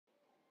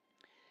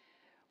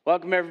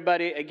Welcome,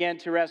 everybody, again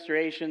to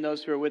Restoration,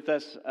 those who are with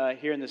us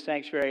here in the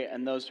sanctuary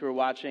and those who are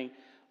watching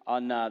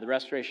on the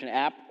Restoration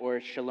app or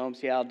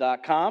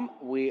shalomseattle.com.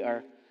 We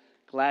are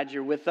glad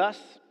you're with us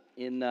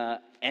in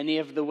any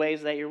of the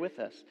ways that you're with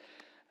us.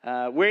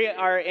 We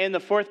are in the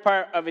fourth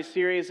part of a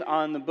series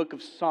on the book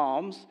of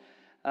Psalms,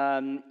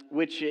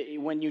 which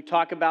when you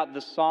talk about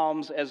the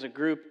Psalms as a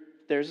group,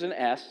 there's an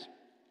S.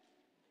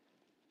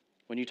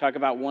 When you talk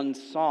about one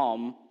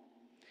psalm,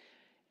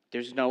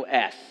 there's no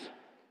S.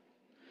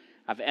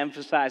 I've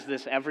emphasized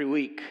this every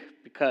week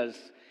because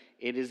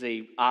it is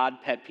an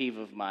odd pet peeve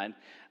of mine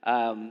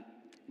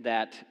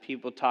that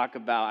people talk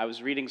about. I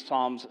was reading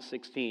Psalms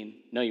 16.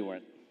 No, you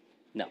weren't.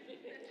 No.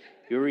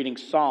 You were reading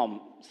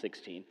Psalm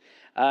 16,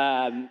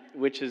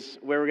 which is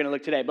where we're going to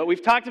look today. But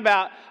we've talked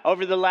about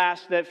over the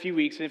last few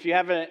weeks, and if you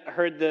haven't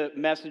heard the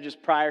messages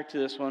prior to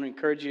this one, I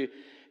encourage you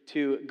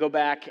to go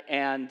back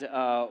and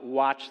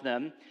watch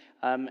them.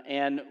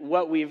 And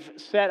what we've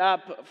set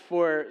up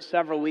for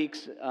several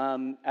weeks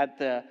at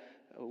the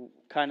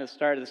kind of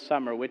start of the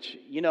summer, which,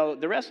 you know,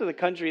 the rest of the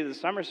country, the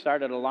summer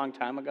started a long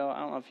time ago. I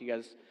don't know if you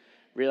guys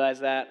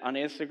realize that. On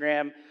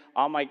Instagram,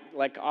 all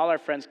our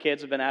friends'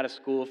 kids have been out of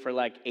school for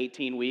like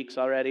 18 weeks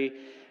already.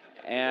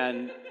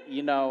 And,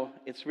 you know,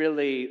 it's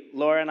really,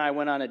 Laura and I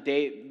went on a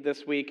date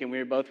this week, and we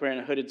were both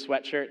wearing hooded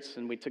sweatshirts,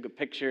 and we took a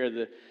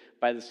picture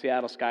by the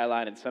Seattle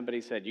skyline, and somebody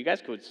said, "You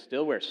guys could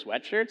still wear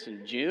sweatshirts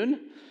in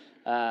June?"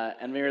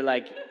 And we were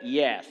like,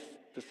 yes.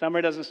 The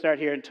summer doesn't start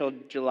here until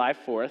July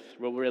 4th,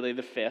 well, really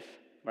the 5th,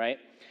 right?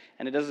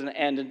 And it doesn't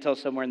end until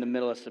somewhere in the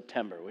middle of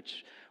September,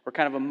 which we're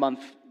kind of a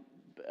month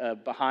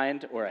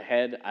behind or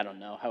ahead. I don't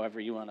know, however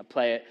you want to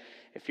play it.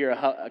 If you're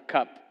a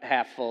cup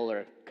half full or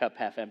a cup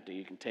half empty,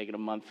 you can take it a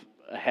month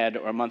ahead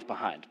or a month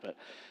behind. But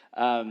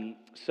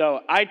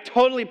so I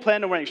totally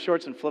planned on wearing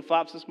shorts and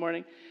flip-flops this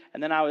morning,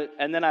 and then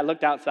I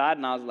looked outside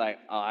and I was like,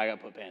 oh, I got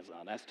to put pants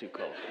on. That's too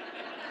cold.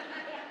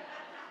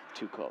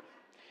 Too cold.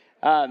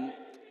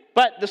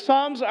 But the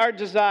Psalms are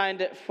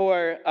designed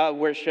for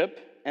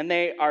worship, and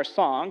they are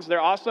songs. They're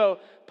also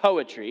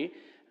poetry,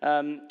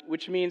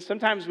 which means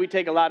sometimes we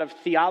take a lot of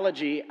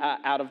theology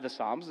out of the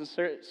Psalms, and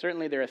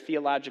certainly there are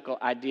theological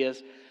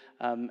ideas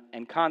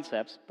and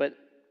concepts, but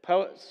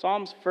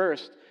Psalms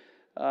first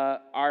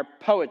are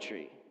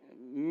poetry,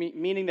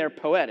 meaning they're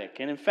poetic.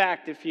 And in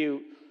fact, if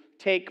you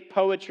take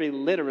poetry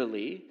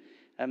literally,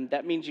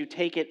 that means you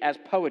take it as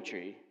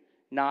poetry,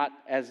 not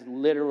as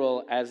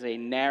literal as a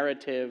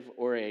narrative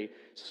or a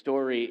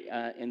story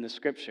in the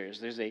scriptures.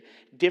 There's a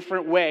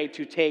different way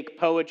to take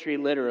poetry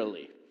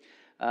literally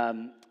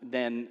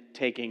than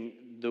taking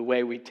the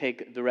way we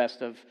take the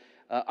rest of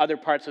other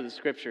parts of the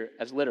scripture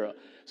as literal.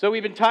 So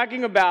we've been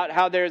talking about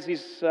how there's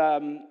these,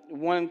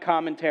 one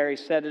commentary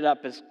set it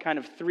up as kind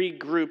of three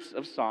groups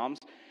of psalms: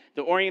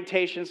 the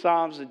orientation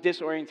psalms, the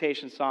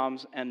disorientation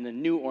psalms, and the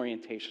new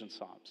orientation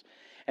psalms.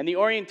 And the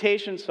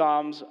orientation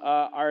psalms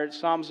are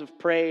psalms of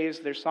praise.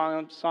 They're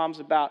psalms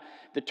about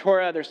the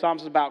Torah. They're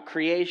psalms about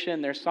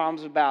creation. They're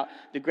psalms about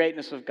the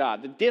greatness of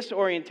God. The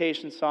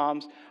disorientation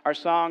psalms are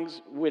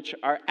songs which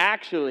are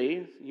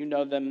actually, you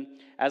know them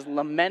as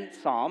lament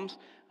psalms.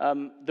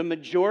 The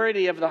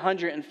majority of the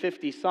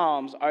 150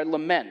 psalms are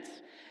laments.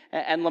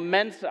 And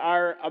laments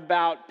are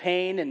about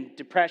pain and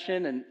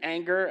depression and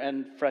anger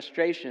and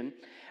frustration.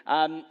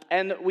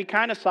 And we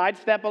kind of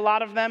sidestep a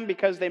lot of them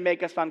because they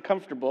make us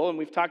uncomfortable. And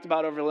we've talked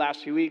about over the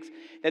last few weeks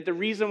that the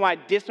reason why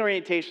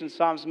disorientation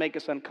psalms make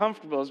us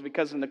uncomfortable is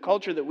because in the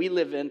culture that we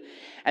live in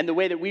and the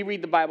way that we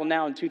read the Bible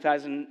now in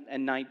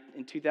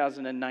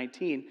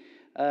 2019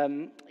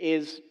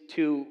 is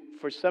to,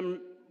 for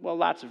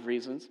lots of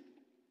reasons,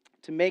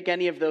 to make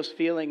any of those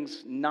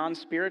feelings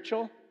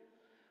non-spiritual,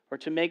 or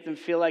to make them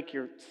feel like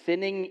you're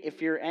sinning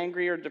if you're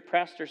angry or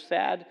depressed or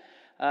sad.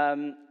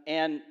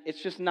 And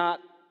it's just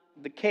not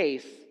the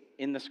case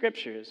in the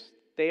scriptures.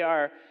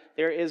 There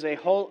is a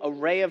whole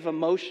array of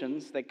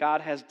emotions that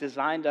God has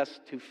designed us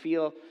to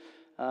feel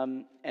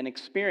and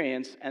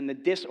experience, and the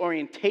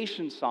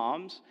disorientation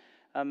psalms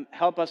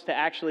help us to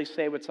actually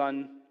say what's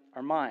on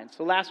our mind.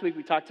 So last week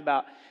we talked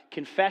about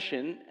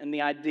confession and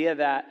the idea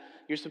that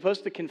you're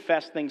supposed to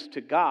confess things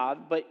to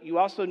God, but you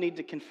also need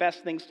to confess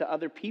things to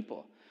other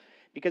people.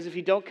 Because if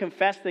you don't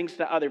confess things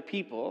to other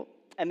people,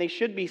 and they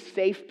should be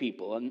safe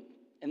people,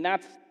 and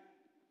that's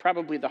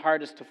probably the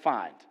hardest to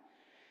find,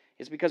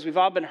 is because we've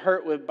all been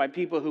hurt by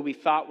people who we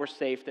thought were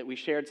safe, that we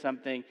shared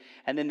something,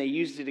 and then they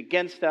used it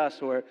against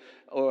us or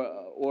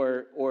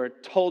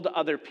told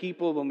other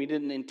people when we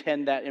didn't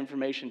intend that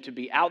information to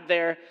be out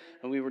there,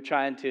 and we were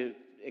trying to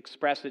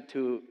express it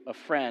to a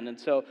friend. And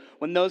so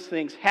when those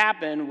things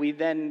happen, we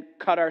then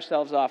cut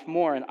ourselves off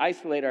more and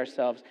isolate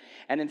ourselves.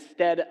 And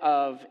instead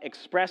of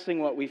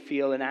expressing what we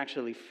feel and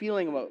actually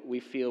feeling what we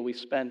feel, we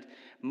spend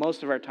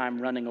most of our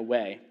time running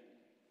away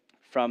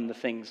from the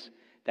things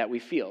that we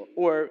feel,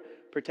 or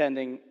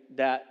pretending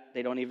that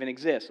they don't even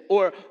exist,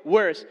 or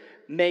worse,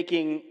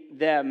 making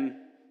them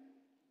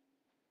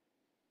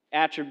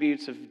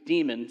attributes of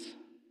demons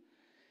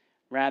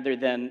rather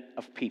than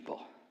of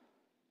people.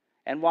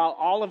 And while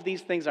all of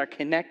these things are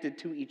connected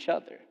to each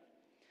other,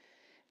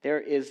 There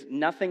is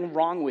nothing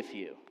wrong with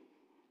you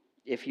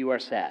if you are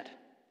sad.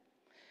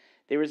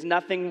 There is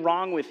nothing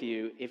wrong with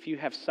you if you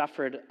have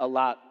suffered a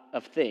lot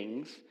of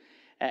things,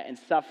 and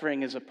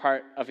suffering is a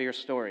part of your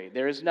story.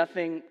 There is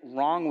nothing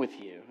wrong with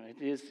you.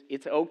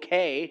 It's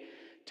okay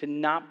to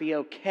not be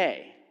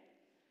okay.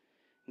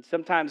 And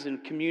sometimes in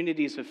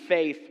communities of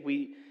faith,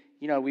 we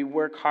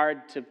work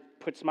hard to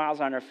put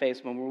smiles on our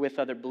face when we're with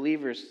other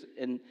believers,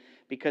 and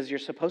because you're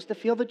supposed to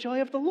feel the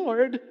joy of the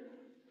Lord.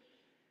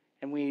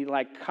 And we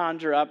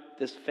conjure up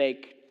this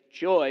fake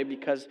joy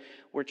because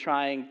we're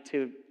trying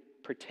to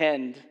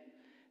pretend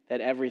that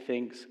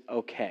everything's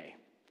okay.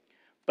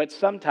 But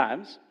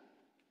sometimes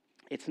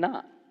it's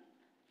not.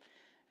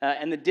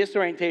 And the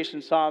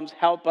disorientation Psalms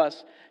help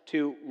us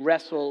to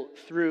wrestle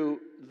through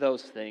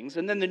those things.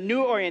 And then the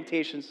new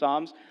orientation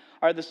Psalms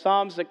are the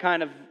Psalms that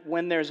kind of,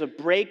 when there's a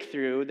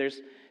breakthrough,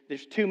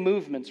 there's two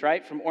movements,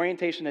 right? From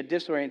orientation to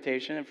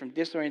disorientation, and from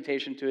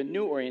disorientation to a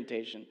new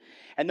orientation.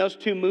 And those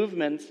two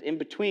movements in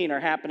between are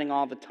happening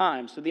all the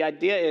time. So the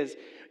idea is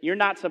you're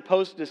not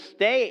supposed to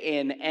stay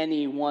in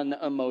any one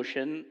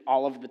emotion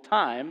all of the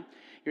time.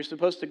 You're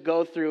supposed to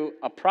go through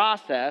a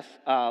process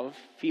of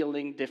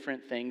feeling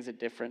different things at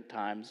different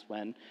times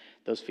when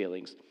those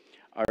feelings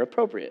are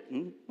appropriate.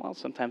 And, well,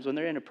 sometimes when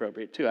they're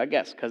inappropriate too, I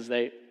guess, because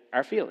they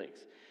are feelings.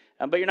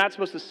 But you're not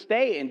supposed to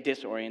stay in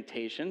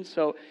disorientation.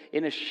 So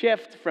in a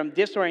shift from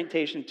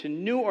disorientation to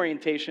new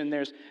orientation,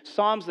 there's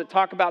Psalms that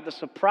talk about the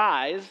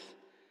surprise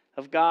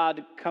of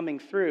God coming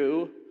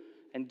through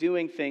and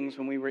doing things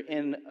when we were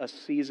in a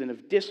season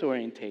of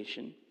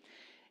disorientation,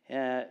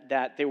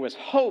 that there was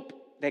hope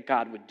that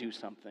God would do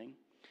something.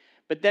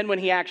 But then when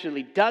he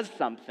actually does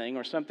something,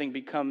 or something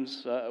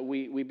becomes,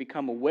 we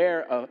become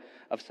aware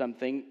of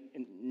something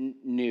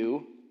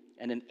new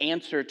and an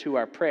answer to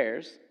our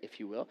prayers, if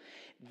you will,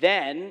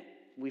 then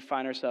we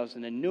find ourselves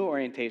in a new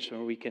orientation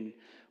where we can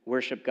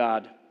worship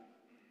God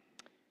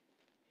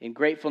in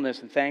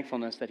gratefulness and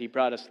thankfulness that he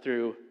brought us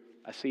through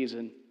a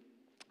season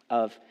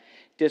of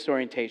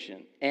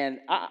disorientation. And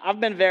I've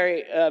been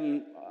very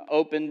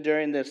open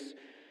during this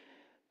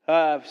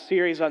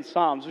series on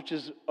Psalms, which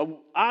is an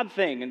odd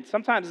thing, and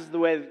sometimes it's the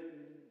way,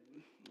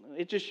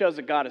 it just shows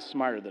that God is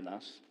smarter than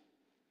us.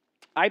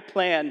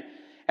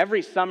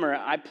 Every summer,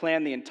 I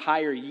plan the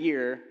entire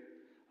year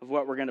of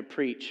what we're going to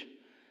preach.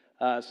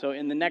 So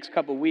in the next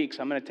couple weeks,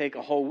 I'm going to take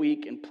a whole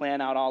week and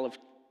plan out all of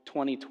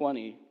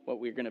 2020, what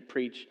we're going to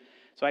preach.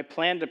 So I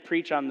plan to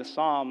preach on the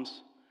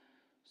Psalms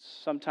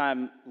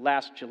sometime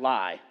last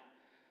July.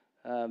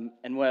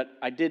 And what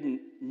I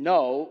didn't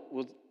know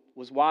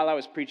was while I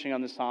was preaching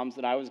on the Psalms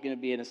that I was going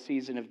to be in a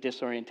season of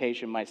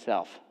disorientation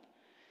myself.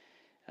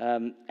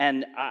 And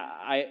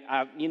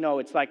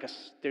it's like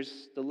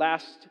there's the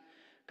last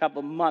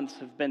couple months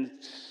have been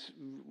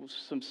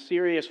some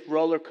serious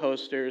roller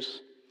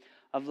coasters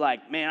of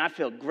man, I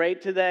feel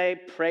great today,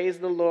 praise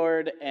the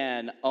Lord,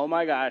 and oh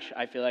my gosh,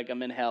 I feel like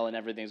I'm in hell and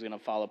everything's going to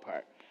fall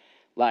apart.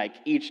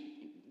 Each,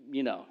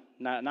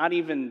 not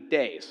even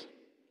days,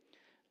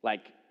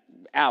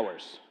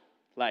 hours.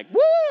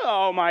 Woo,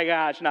 oh my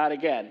gosh, not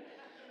again,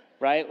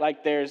 right?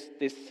 There's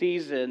this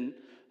season,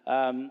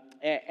 and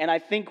I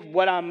think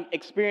what I'm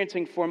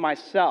experiencing for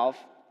myself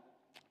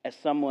as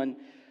someone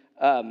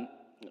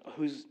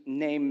whose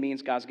name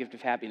means God's gift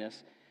of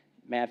happiness,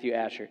 Matthew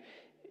Asher,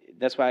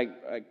 that's why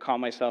I call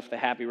myself the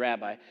happy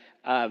rabbi.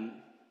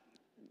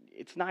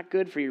 It's not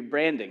good for your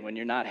branding when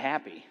you're not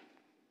happy.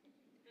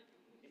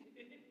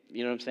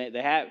 You know what I'm saying?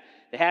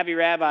 The happy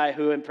rabbi,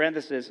 who in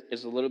parentheses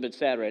is a little bit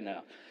sad right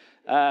now.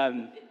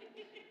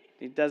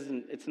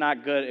 It's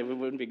not good. It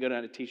wouldn't be good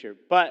on a t-shirt.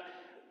 But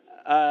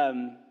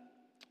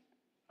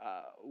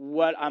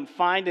what I'm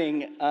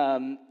finding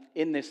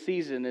in this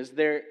season is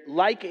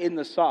like in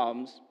the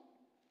Psalms,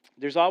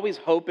 there's always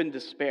hope and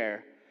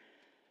despair.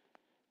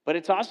 But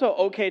it's also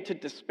okay to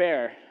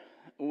despair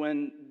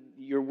when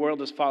your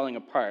world is falling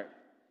apart.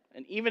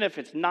 And even if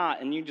it's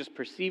not, and you just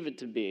perceive it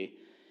to be,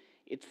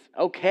 it's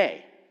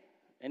okay.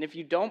 And if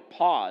you don't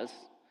pause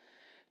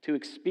to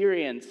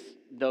experience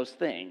those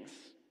things,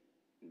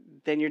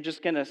 then you're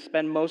just going to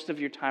spend most of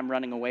your time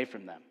running away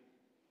from them.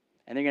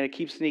 And they're going to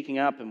keep sneaking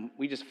up, and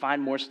we just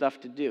find more stuff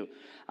to do.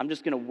 I'm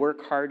just going to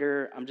work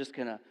harder. I'm just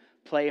going to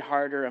play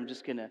harder. I'm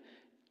just going to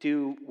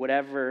do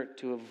whatever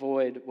to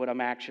avoid what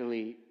I'm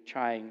actually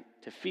trying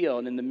to feel.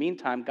 And in the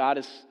meantime, God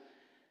is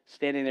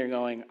standing there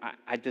going,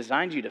 I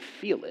designed you to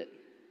feel it.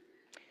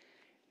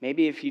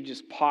 Maybe if you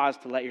just pause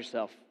to let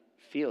yourself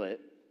feel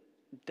it,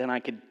 then I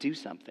could do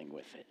something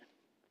with it.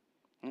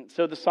 And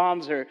so the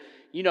Psalms are,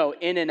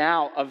 in and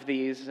out of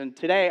these. And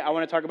today I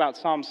want to talk about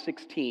Psalm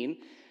 16.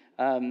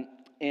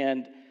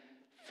 And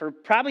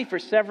for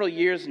several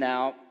years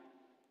now,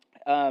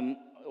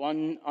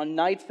 on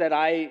nights that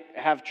I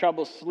have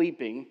trouble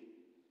sleeping,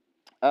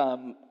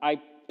 I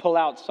pull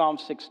out Psalm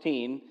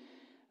 16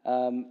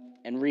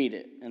 and read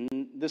it.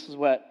 And this is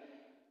what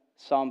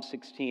Psalm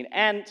 16.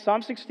 And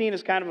Psalm 16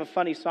 is kind of a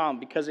funny psalm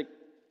because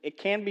it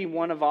can be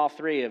one of all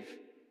three of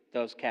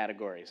those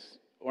categories: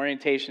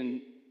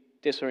 orientation,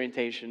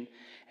 disorientation,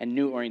 and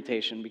new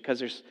orientation, because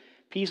there's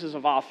pieces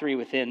of all three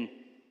within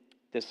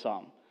this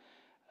psalm.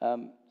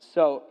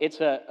 So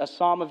it's a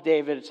psalm of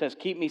David. It says,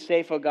 "Keep me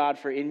safe, O God,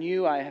 for in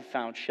you I have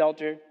found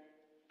shelter.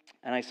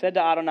 And I said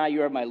to Adonai,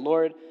 you are my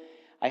Lord.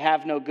 I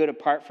have no good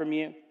apart from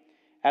you.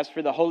 As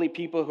for the holy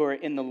people who are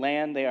in the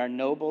land, they are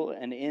noble,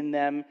 and in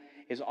them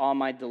is all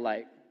my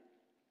delight.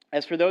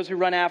 As for those who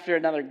run after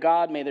another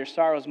god, may their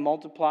sorrows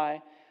multiply.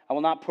 I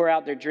will not pour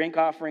out their drink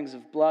offerings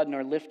of blood,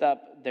 nor lift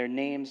up their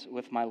names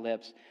with my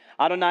lips.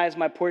 Adonai is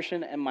my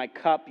portion and my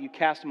cup. You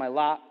cast my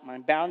lot. My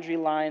boundary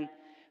line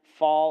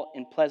fall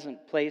in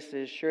pleasant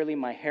places. Surely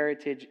my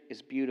heritage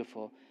is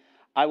beautiful.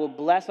 I will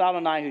bless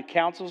Adonai who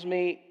counsels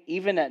me.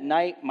 Even at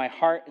night, my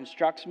heart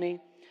instructs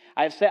me.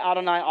 I have set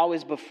Adonai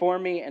always before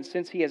me, and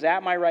since he is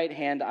at my right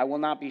hand, I will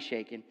not be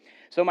shaken.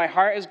 So my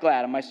heart is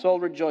glad, and my soul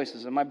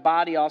rejoices, and my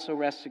body also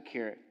rests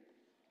secure.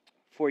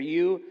 For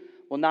you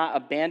will not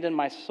abandon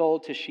my soul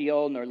to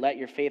Sheol, nor let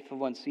your faithful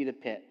one see the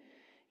pit.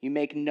 You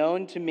make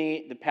known to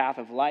me the path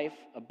of life.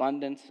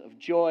 Abundance of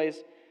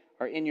joys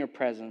are in your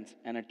presence,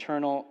 and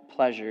eternal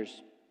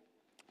pleasures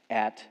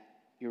at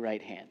your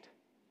right hand."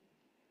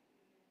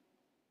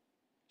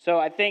 So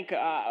I think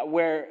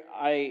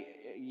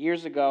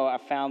years ago, I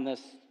found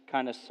this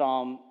kind of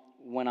psalm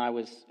when I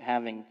was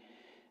having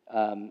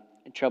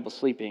trouble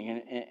sleeping.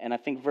 And I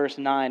think verse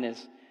 9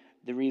 is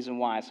the reason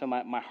why. So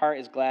my heart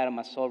is glad and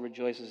my soul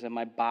rejoices and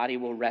my body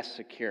will rest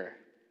secure.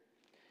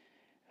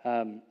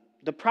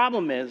 The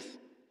problem is,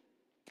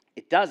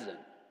 it doesn't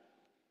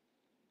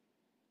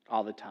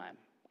all the time.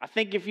 I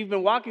think if you've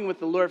been walking with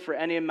the Lord for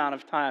any amount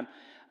of time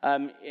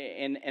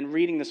and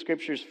reading the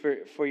scriptures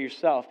for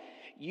yourself,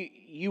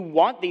 you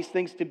want these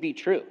things to be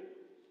true.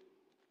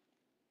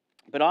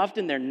 But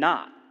often they're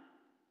not.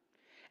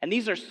 And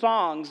these are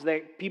songs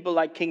that people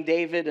like King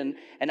David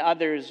and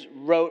others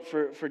wrote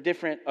for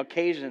different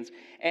occasions.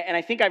 And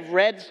I think I've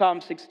read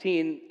Psalm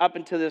 16 up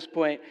until this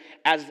point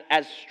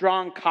as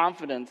strong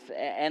confidence.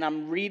 And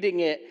I'm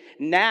reading it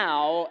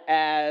now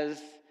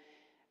as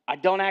I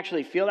don't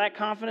actually feel that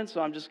confidence,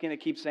 so I'm just going to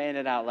keep saying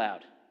it out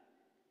loud.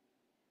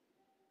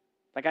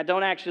 Like I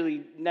don't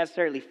actually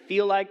necessarily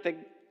feel like that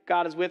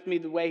God is with me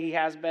the way he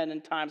has been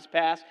in times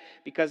past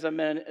because I'm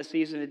in a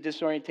season of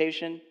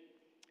disorientation.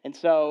 And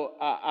so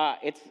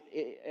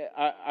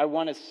I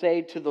want to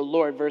say to the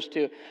Lord, verse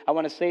 2, I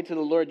want to say to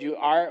the Lord, you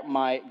are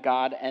my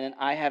God, and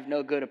I have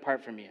no good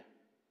apart from you.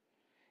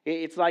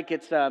 It's like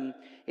it's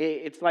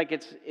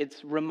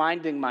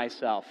reminding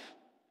myself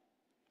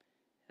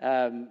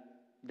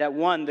that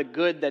one, the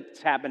good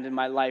that's happened in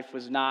my life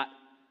was not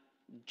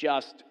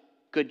just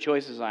good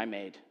choices I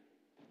made.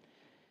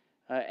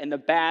 And the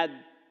bad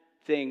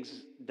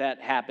things that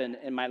happen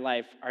in my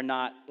life are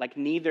not, like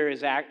neither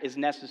is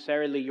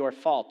necessarily your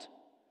fault.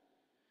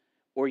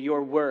 Or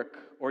your work,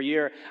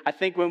 I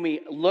think when we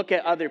look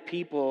at other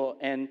people,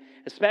 and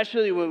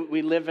especially when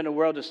we live in a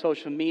world of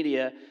social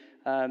media,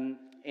 and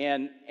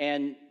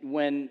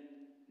when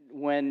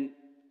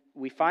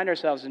we find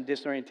ourselves in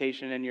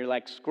disorientation and you're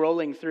like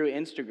scrolling through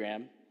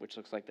Instagram, which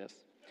looks like this,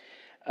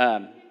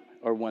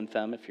 or one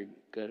thumb if you're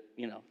good,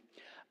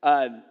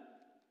 and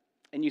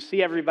you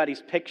see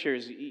everybody's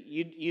pictures,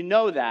 you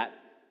know that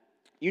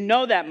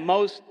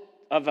most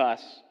of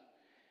us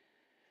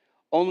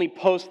only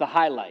post the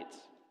highlights.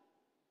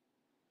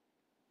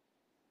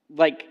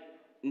 Like,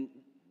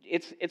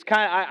 it's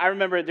kind of, I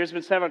remember there's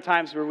been several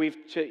times where we've,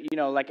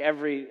 like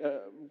every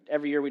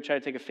year we try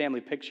to take a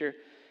family picture.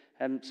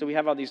 So we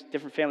have all these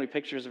different family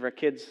pictures of our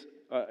kids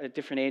at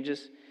different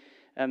ages.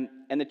 And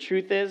the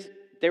truth is,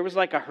 there was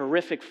like a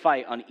horrific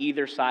fight on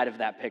either side of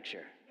that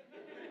picture.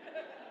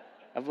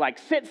 Of like,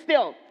 sit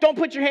still, don't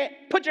put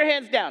your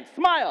hands down,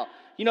 smile.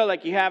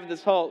 Like you have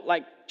this whole,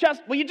 like,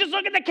 will you just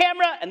look at the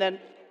camera?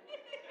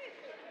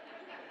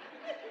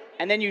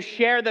 And then you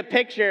share the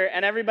picture,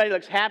 and everybody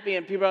looks happy,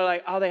 and people are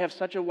like, "Oh, they have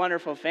such a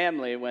wonderful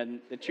family." When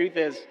the truth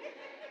is,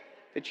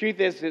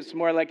 it's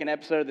more like an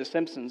episode of The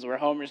Simpsons where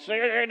Homer's, "Well,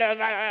 you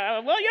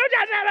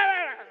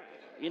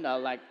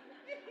just," like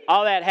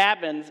all that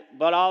happens,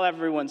 but all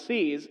everyone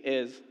sees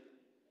is,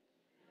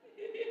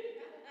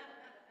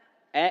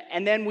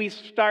 and then we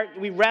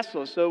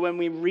wrestle. So when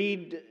we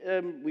read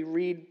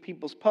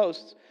people's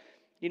posts,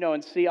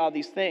 and see all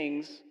these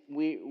things,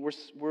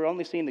 we're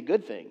only seeing the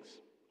good things.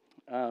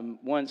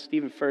 One,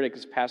 Stephen Furtick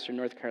is pastor in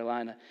North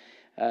Carolina,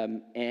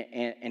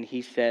 and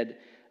he said,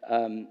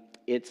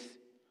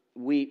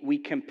 we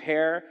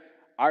compare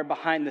our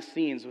behind the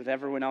scenes with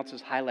everyone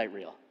else's highlight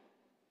reel.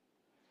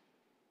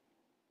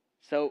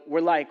 So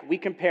we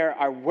compare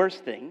our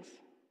worst things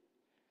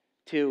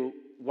to,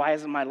 why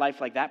isn't my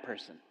life like that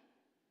person?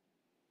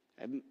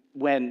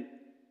 When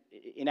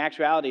in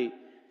actuality,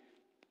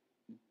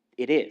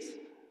 it is.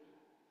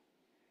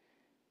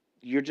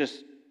 You're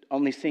just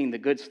only seeing the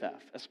good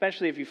stuff,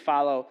 especially if you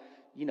follow,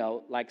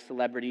 like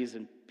celebrities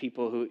and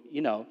people who,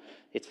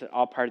 it's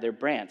all part of their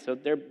brand. So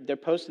they're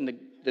posting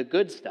the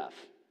good stuff,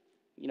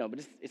 but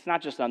it's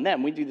not just on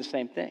them. We do the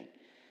same thing.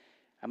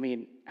 I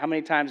mean, how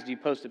many times do you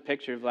post a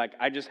picture of like,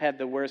 I just had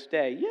the worst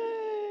day,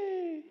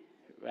 yay,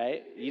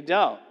 right? You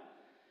don't.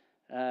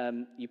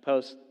 You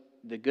post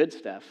the good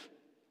stuff.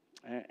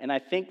 And I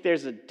think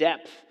there's a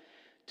depth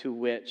to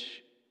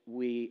which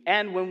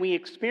and when we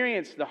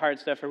experience the hard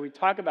stuff or we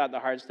talk about the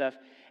hard stuff,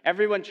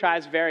 everyone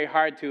tries very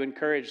hard to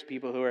encourage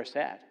people who are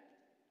sad.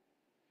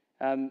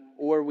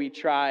 Or we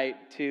try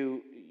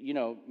to,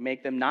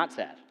 make them not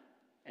sad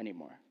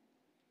anymore.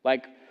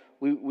 Like,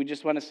 we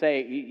just want to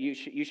say, you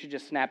should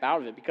just snap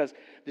out of it, because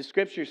the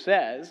scripture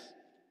says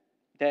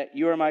that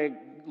you are my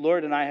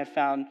Lord and I have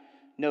found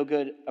no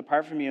good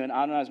apart from you, and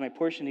Adonai is my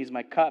portion, he's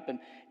my cup, and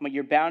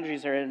your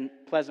boundaries are in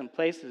pleasant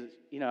places.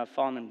 I've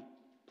fallen in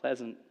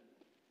pleasant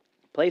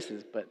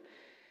places, but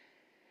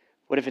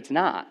what if it's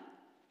not?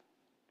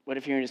 What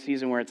if you're in a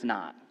season where it's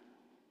not?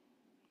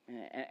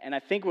 And I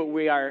think what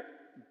we are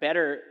a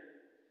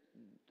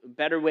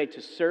better way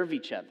to serve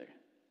each other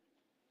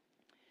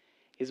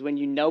is when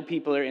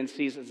people are in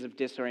seasons of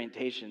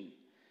disorientation,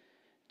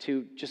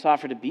 to just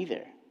offer to be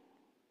there.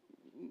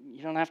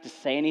 You don't have to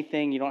say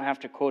anything. You don't have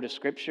to quote a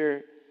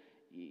scripture.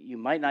 You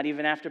might not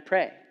even have to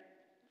pray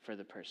for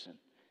the person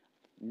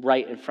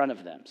right in front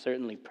of them.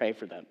 Certainly pray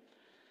for them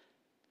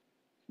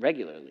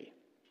regularly.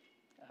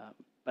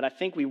 But I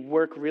think we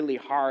work really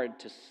hard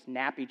to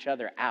snap each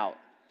other out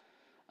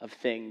of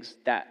things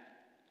that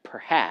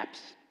perhaps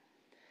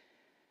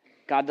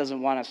God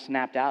doesn't want us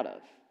snapped out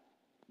of,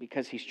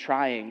 because he's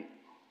trying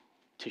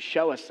to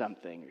show us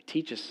something or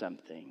teach us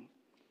something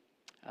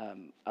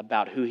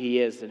about who he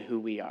is and who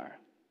we are.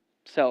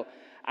 So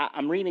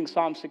I'm reading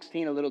Psalm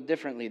 16 a little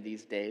differently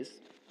these days,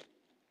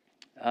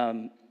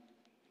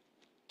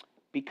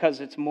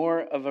 because it's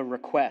more of a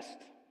request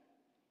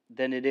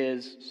than it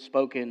is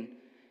spoken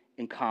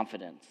in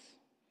confidence.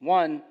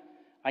 One,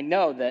 I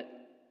know that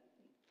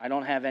I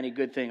don't have any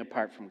good thing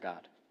apart from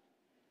God.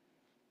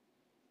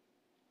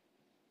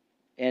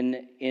 And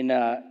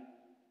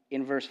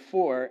in verse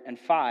 4 and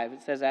 5,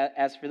 it says,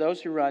 "As for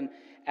those who run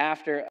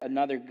after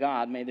another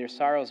god, may their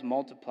sorrows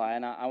multiply,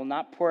 and I will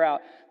not pour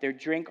out their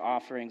drink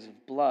offerings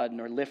of blood,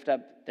 nor lift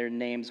up their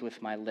names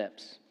with my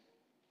lips."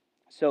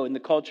 So in the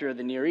culture of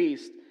the Near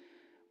East,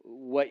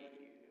 what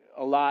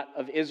a lot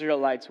of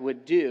Israelites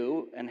would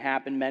do, and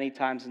happen many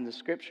times in the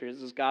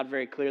scriptures, is God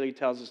very clearly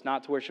tells us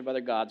not to worship other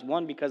gods.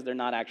 One, because they're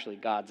not actually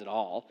gods at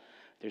all.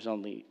 There's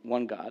only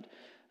one God.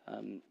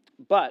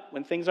 But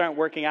when things aren't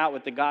working out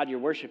with the God you're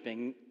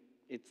worshiping,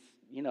 it's,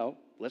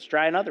 let's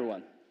try another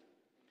one.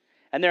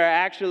 And there are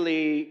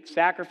actually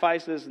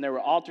sacrifices, and there were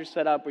altars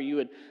set up where you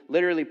would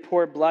literally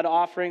pour blood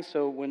offerings.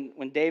 So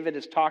when David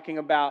is talking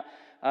about,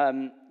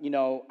 I'm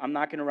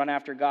not going to run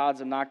after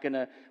gods, I'm not going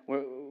to,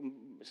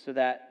 so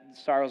that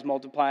sorrows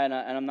multiply, and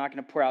I'm not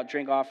going to pour out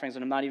drink offerings,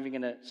 and I'm not even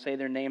going to say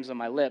their names on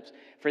my lips.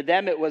 For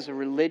them, it was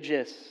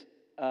religious,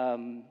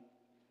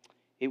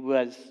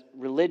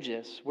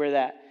 where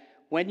that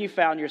when you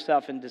found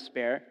yourself in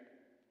despair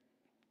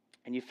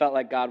and you felt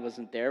like God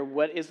wasn't there,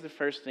 what is the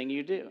first thing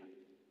you do?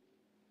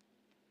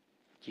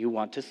 Do you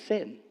want to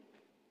sin?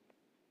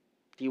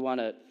 Do you want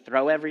to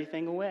throw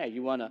everything away?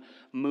 You want to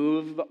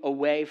move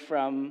away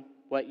from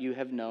what you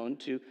have known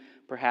to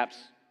perhaps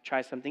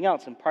try something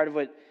else? And part of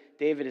what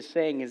David is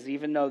saying is,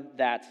 even though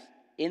that's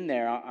in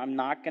there, I'm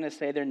not going to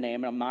say their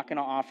name, and I'm not going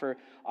to offer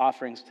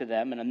offerings to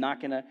them, and I'm not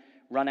going to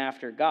run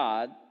after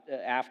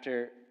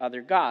after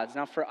other gods.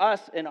 Now, for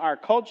us in our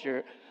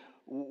culture,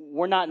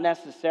 we're not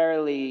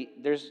necessarily,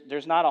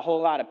 there's not a whole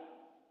lot of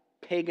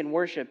pagan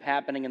worship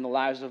happening in the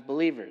lives of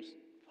believers,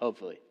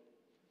 hopefully,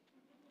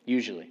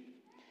 usually.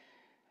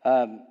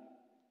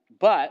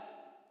 But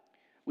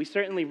we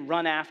certainly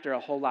run after a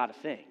whole lot of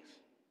things.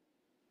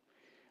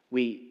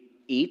 We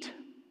eat,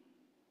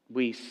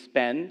 we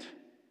spend,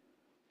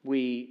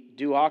 we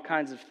do all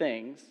kinds of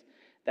things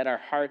that our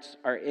hearts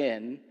are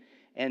in,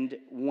 and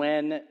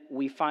when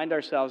we find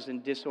ourselves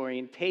in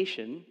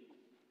disorientation,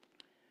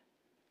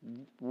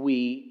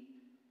 we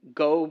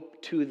go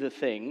to the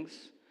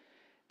things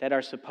that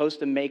are supposed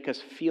to make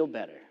us feel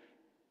better.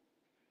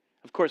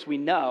 Of course, we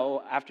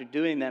know after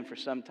doing them for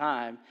some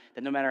time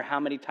that no matter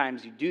how many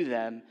times you do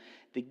them,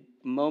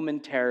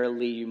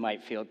 momentarily you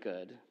might feel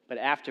good, but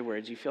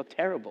afterwards you feel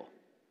terrible.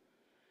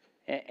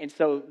 And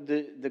so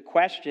the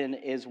question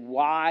is,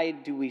 why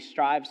do we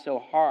strive so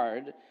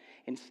hard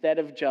instead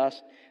of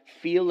just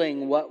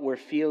feeling what we're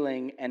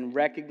feeling and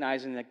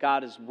recognizing that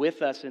God is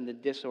with us in the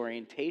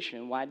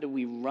disorientation? Why do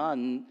we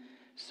run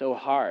so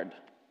hard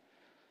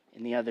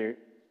in the other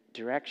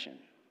direction?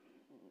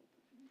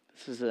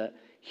 This is a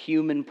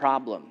human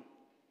problem.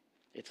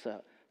 It's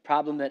a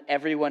problem that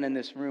everyone in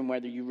this room,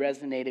 whether you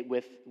resonated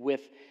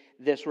with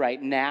this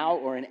right now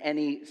or in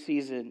any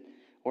season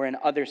or in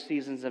other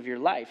seasons of your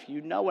life,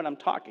 you know what I'm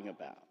talking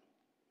about.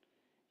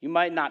 You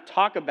might not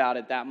talk about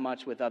it that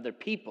much with other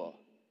people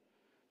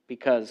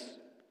because,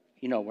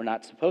 we're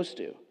not supposed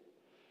to.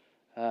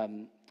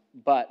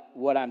 But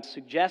what I'm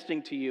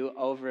suggesting to you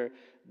over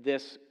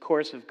this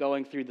course of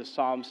going through the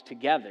Psalms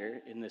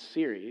together in this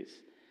series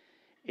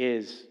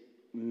is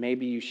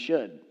maybe you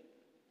should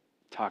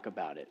talk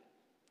about it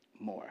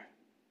more.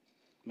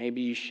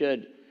 Maybe you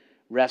should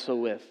wrestle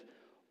with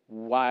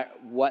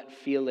what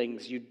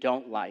feelings you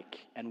don't like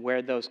and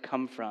where those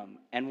come from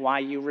and why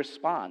you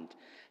respond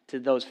to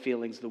those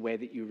feelings the way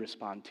that you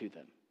respond to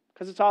them.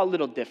 Because it's all a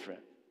little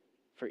different.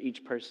 for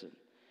each person.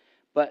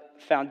 But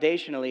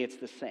foundationally, it's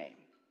the same.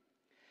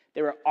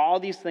 There are all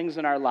these things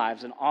in our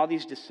lives, and all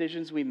these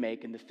decisions we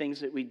make and the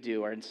things that we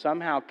do are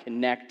somehow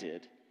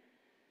connected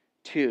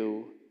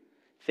to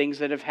things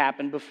that have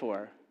happened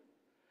before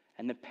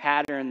and the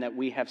pattern that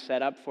we have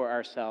set up for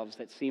ourselves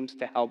that seems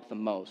to help the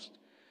most,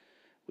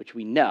 which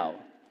we know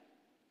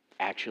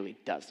actually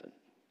doesn't.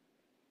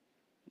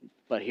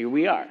 But here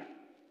we are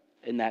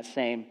in that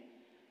same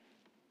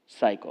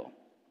cycle.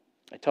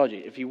 I told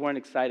you, if you weren't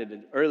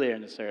excited earlier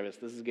in the service,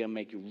 this is going to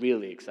make you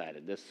really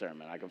excited, this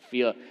sermon. I can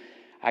feel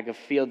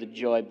the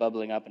joy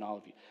bubbling up in all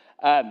of you.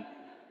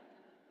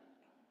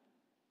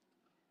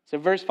 So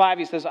verse 5,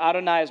 he says,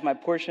 Adonai is my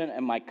portion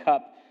and my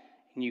cup,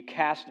 and you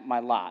cast my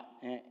lot.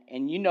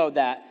 And you know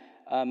that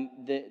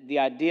the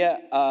idea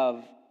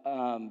of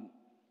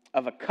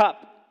a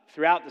cup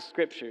throughout the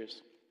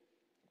scriptures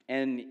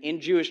and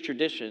in Jewish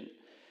tradition,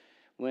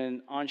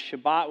 when on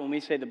Shabbat, when we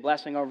say the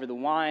blessing over the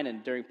wine,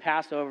 and during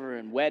Passover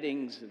and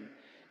weddings, and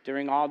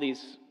during all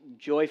these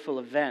joyful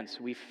events,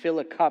 we fill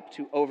a cup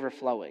to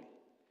overflowing.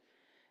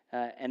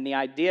 And the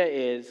idea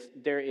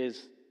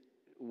is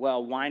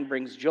wine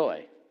brings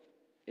joy,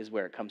 is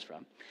where it comes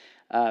from.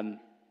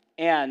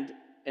 And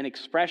an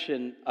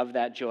expression of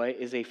that joy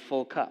is a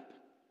full cup.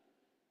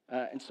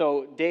 And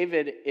so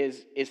David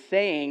is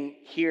saying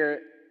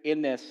here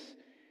in this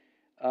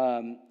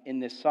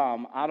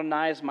psalm,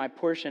 Adonai is my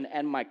portion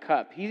and my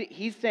cup.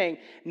 He's saying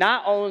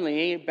not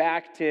only,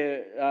 back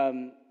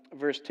to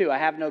verse 2, I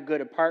have no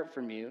good apart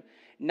from you,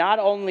 not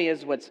only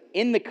is what's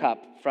in the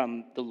cup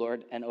from the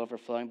Lord and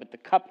overflowing, but the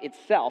cup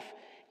itself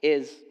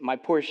is my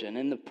portion.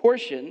 And the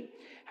portion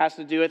has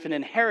to do with an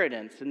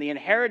inheritance. And the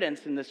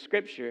inheritance in the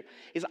scripture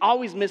is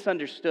always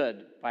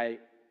misunderstood by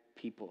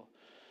people.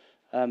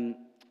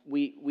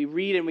 We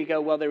read and we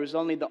go, well, there was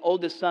only the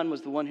oldest son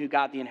was the one who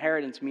got the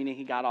inheritance, meaning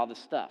he got all the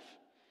stuff.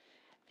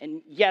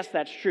 And yes,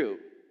 that's true,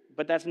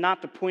 but that's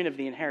not the point of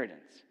the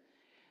inheritance.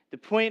 The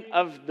point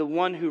of the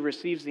one who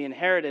receives the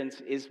inheritance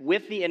is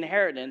with the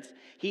inheritance,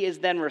 he is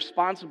then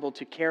responsible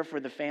to care for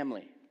the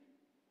family.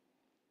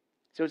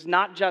 So it's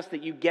not just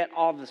that you get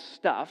all the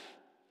stuff,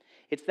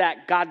 it's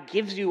that God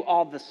gives you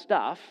all the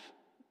stuff,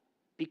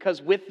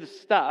 because with the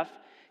stuff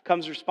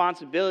comes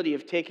responsibility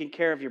of taking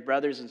care of your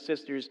brothers and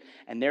sisters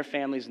and their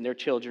families and their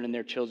children and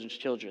their children's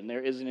children.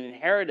 There is an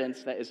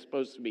inheritance that is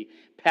supposed to be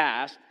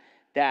passed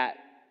that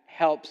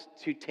helps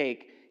to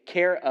take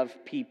care of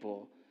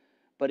people.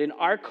 But in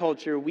our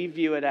culture, we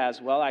view it as,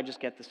 well, I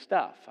just get the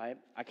stuff.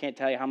 I can't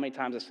tell you how many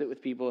times I sit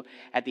with people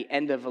at the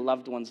end of a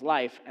loved one's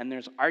life, and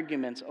there's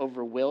arguments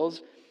over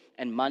wills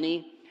and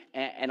money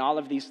and all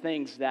of these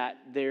things that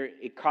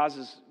it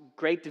causes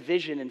great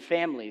division in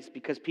families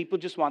because people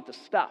just want the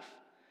stuff.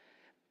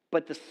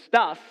 But the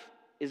stuff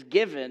is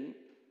given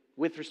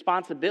with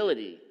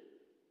responsibility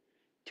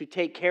to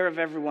take care of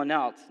everyone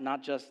else,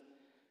 not just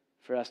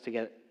for us to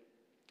get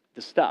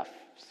the stuff.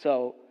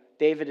 So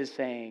David is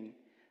saying,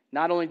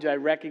 not only do I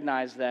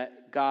recognize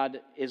that God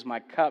is my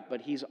cup,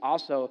 but he's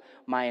also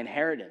my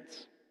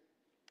inheritance.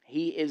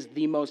 He is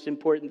the most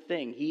important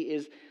thing. He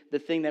is the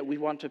thing that we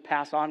want to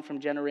pass on from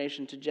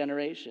generation to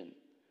generation,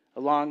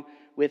 along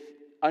with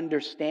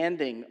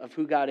understanding of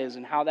who God is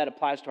and how that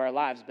applies to our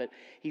lives. But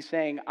he's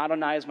saying,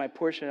 Adonai is my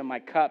portion and my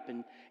cup,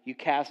 and you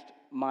cast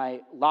my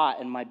lot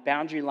and my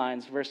boundary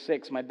lines. Verse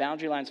 6, my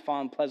boundary lines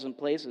fall in pleasant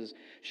places.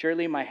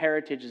 Surely my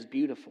heritage is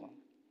beautiful.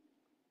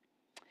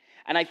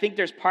 And I think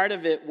there's part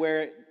of it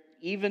where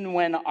even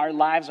when our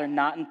lives are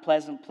not in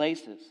pleasant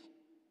places,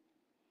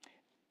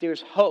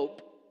 there's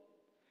hope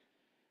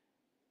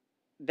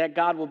that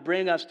God will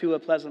bring us to a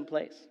pleasant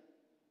place.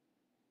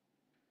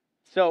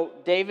 So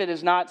David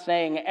is not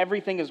saying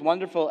everything is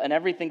wonderful and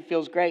everything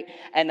feels great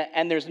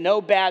and there's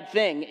no bad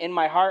thing in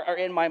my heart or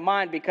in my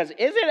mind because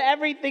isn't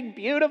everything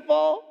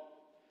beautiful?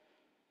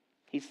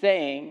 He's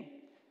saying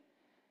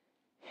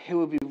it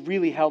would be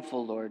really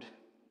helpful, Lord,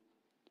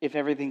 if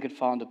everything could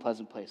fall into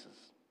pleasant places.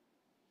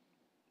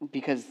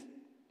 Because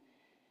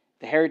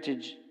the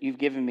heritage you've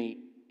given me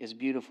is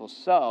beautiful.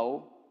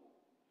 So,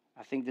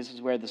 I think this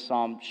is where the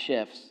psalm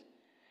shifts.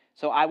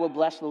 So I will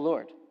bless the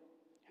Lord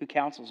who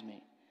counsels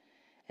me.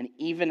 And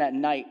even at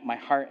night, my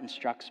heart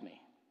instructs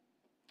me.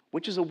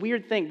 Which is a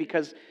weird thing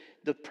because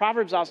the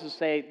Proverbs also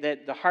say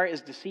that the heart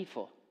is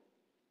deceitful.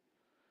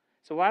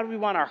 So why do we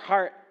want our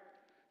heart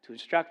to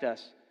instruct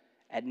us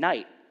at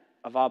night,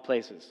 of all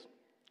places?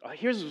 Oh,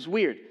 here's what's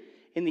weird.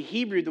 In the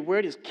Hebrew, the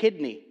word is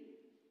kidney.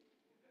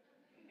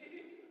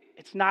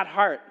 It's not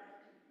heart.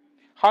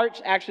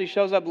 Heart actually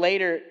shows up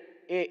later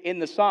in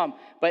the psalm.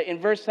 But in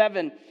verse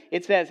 7,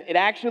 it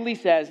actually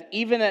says,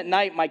 even at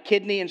night, my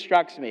kidney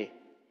instructs me.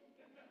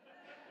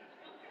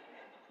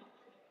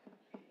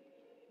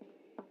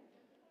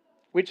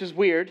 Which is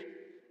weird,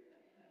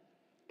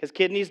 because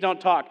kidneys don't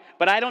talk.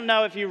 But I don't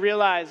know if you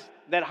realize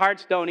that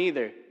hearts don't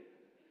either.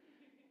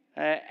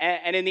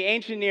 And in the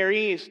ancient Near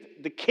East,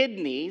 the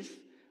kidneys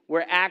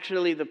were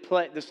actually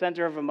the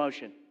center of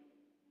emotion,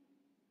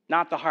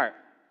 not the heart.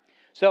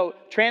 So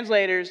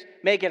translators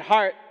make it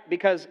heart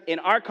Because in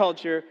our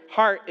culture,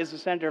 heart is the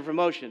center of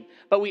emotion.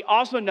 But we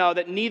also know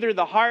that neither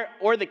the heart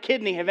or the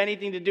kidney have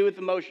anything to do with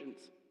emotions.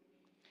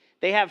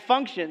 They have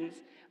functions,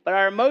 but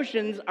our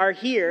emotions are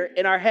here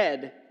in our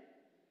head.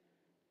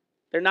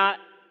 They're not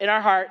in our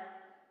heart,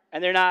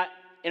 and they're not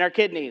in our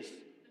kidneys.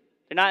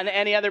 They're not in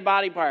any other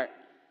body part.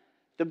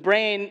 The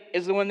brain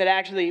is the one that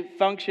actually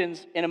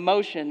functions in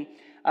emotion.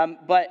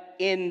 But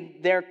in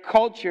their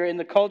culture, in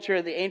the culture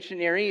of the ancient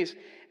Near East,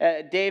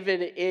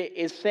 David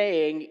is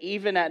saying,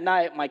 even at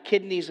night, my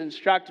kidneys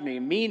instruct me,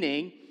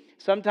 meaning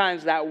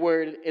sometimes that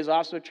word is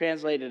also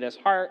translated as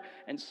heart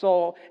and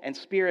soul and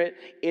spirit.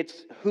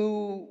 It's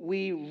who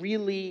we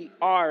really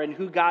are and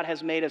who God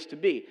has made us to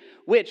be,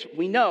 which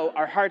we know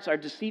our hearts are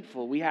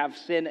deceitful. We have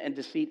sin and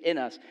deceit in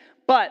us.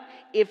 But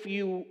if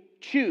you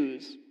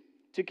choose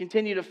to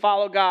continue to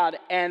follow God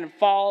and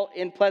fall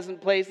in pleasant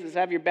places,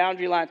 have your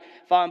boundary lines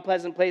fall in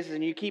pleasant places,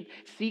 and you keep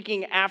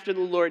seeking after the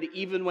Lord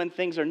even when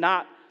things are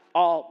not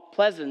all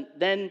pleasant,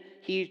 then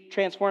he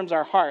transforms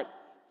our heart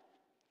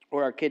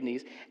or our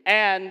kidneys,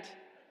 and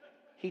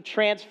he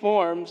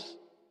transforms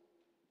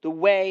the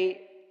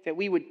way that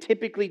we would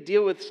typically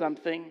deal with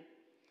something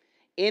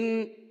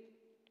in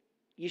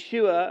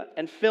Yeshua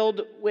and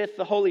filled with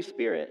the Holy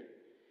Spirit.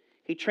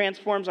 He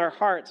transforms our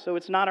heart, so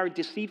it's not our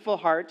deceitful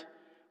heart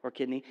or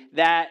kidney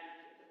that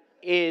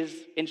is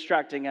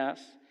instructing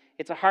us.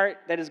 It's a heart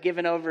that is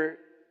given over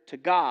to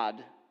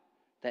God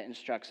that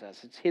instructs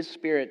us. It's his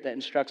Spirit that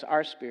instructs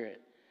our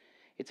spirit.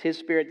 It's his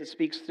Spirit that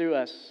speaks through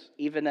us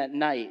even at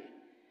night,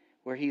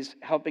 where he's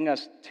helping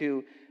us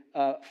to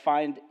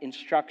find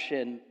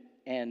instruction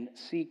and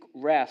seek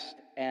rest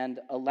and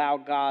allow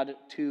God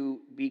to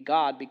be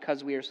God,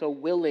 because we are so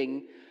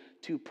willing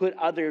to put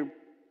other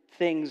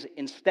things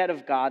instead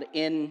of God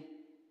in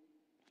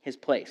his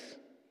place.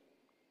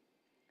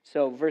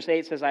 So verse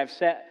 8 says, I've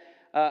set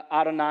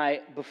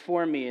Adonai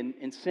before me,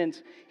 and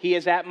since he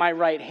is at my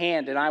right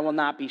hand, and I will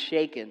not be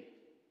shaken.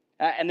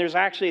 And there's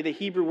actually the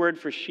Hebrew word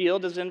for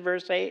shield is in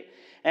verse 8,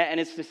 and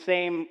it's the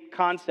same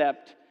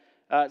concept,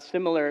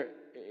 similar.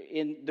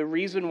 In the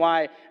reason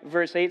why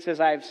verse 8 says,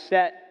 I've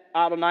set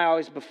Adonai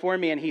always before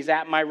me, and he's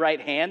at my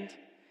right hand,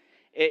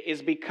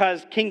 is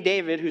because King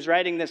David, who's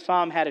writing this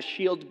psalm, had a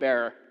shield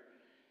bearer.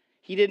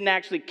 He didn't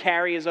actually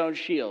carry his own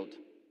shield.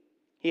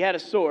 He had a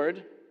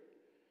sword,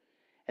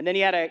 and then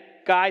he had a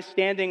guy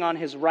standing on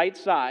his right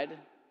side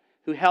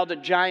who held a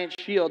giant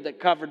shield that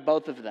covered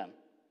both of them.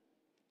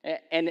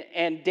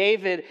 And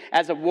David,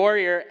 as a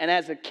warrior and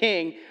as a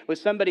king, was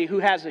somebody who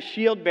has a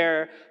shield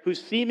bearer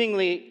who's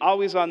seemingly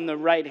always on the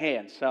right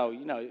hand. So,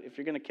 if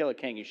you're going to kill a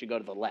king, you should go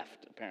to the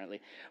left,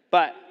 apparently.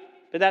 But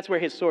that's where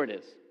his sword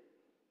is.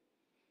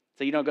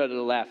 So you don't go to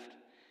the left,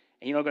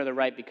 and you don't go to the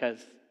right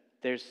because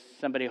there's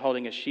somebody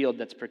holding a shield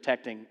that's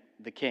protecting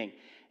the king.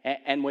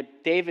 And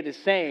what David is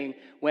saying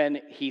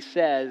when he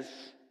says,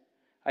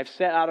 I've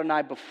set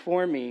Adonai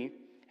before me,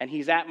 and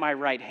he's at my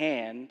right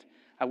hand,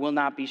 I will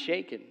not be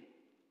shaken.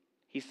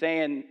 He's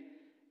saying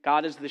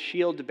God is the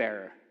shield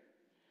bearer.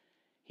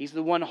 He's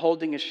the one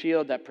holding a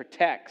shield that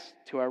protects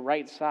to our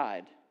right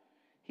side.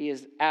 He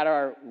is at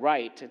our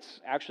right. It's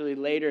actually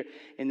later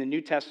in the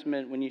New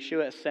Testament when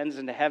Yeshua ascends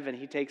into heaven,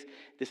 he takes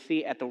the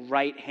seat at the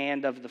right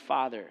hand of the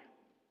Father.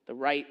 The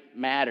right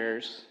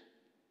matters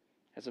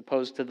as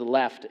opposed to the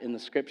left in the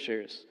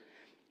scriptures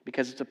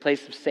because it's a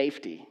place of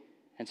safety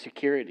and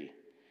security.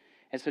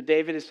 And so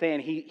David is saying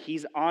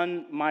he's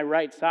on my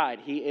right side.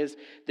 He is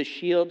the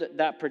shield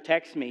that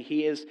protects me.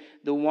 He is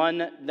the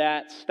one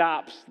that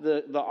stops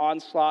the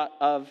onslaught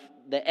of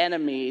the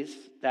enemies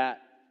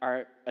that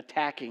are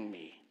attacking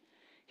me.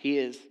 He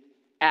is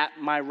at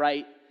my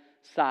right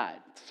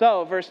side.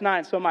 So, verse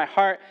 9, so my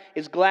heart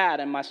is glad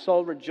and my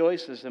soul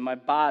rejoices and my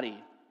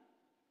body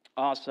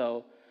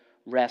also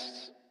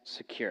rests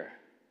secure.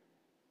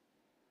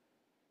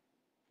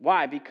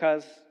 Why?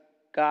 Because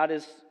God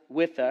is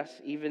with us,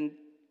 even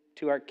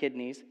to our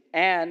kidneys,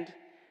 and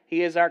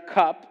he is our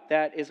cup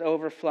that is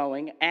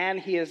overflowing, and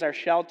he is our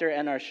shelter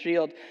and our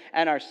shield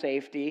and our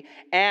safety.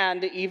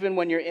 And even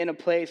when you're in a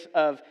place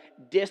of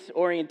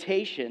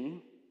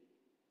disorientation,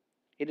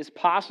 it is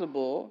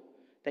possible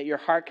that your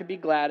heart could be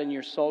glad and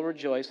your soul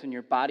rejoice and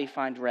your body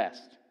find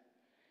rest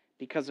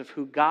because of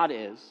who God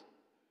is,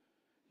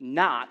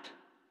 not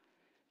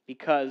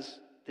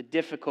because the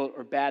difficult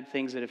or bad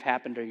things that have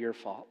happened are your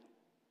fault.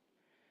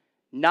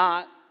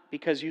 Not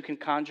because you can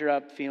conjure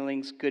up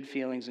feelings,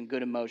 and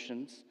good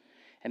emotions,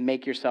 and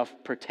make yourself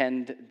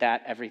pretend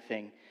that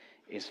everything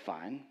is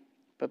fine,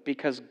 but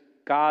because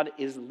God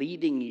is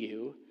leading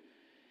you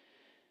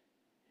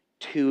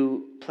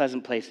to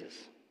pleasant places.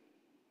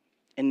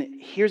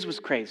 And here's what's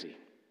crazy.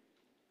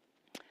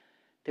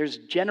 There's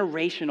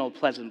generational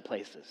pleasant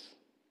places.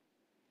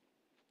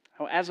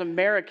 As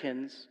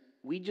Americans,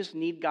 we just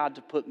need God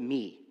to put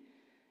me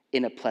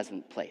in a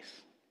pleasant place.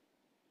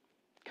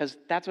 Because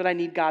that's what I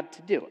need God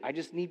to do. I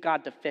just need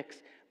God to fix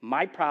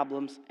my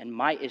problems and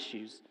my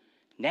issues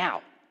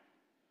now.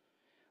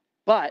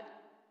 But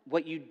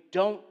what you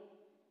don't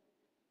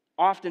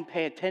often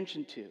pay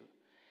attention to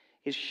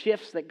is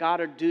shifts that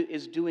God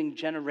is doing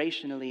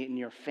generationally in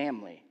your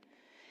family.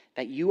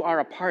 that you are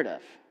a part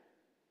of.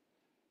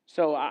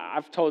 So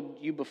I've told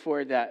you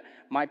before that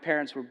my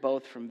parents were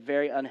both from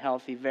very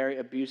unhealthy, very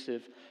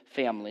abusive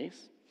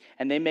families.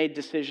 And they made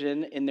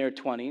decision in their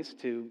 20s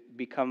to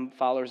become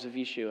followers of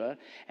Yeshua.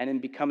 And in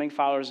becoming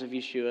followers of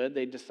Yeshua,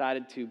 they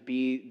decided to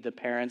be the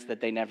parents that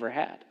they never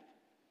had.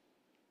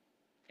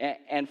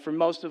 And for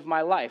most of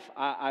my life,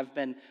 I've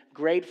been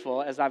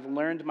grateful as I've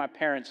learned my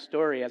parents'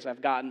 story as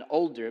I've gotten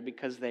older,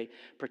 because they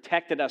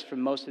protected us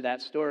from most of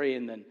that story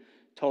and then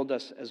told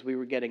us as we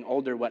were getting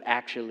older what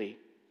actually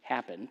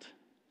happened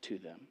to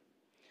them.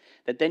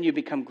 That then you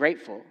become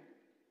grateful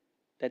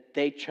that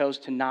they chose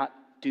to not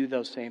do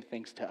those same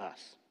things to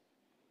us.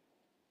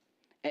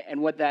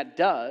 And what that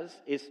does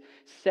is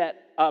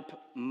set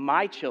up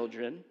my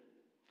children,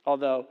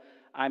 although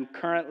I'm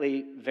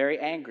currently very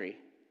angry.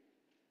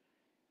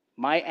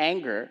 My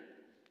anger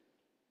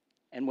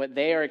and what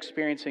they are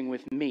experiencing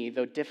with me,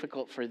 though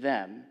difficult for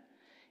them,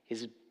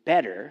 is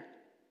better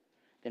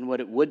than what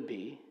it would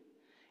be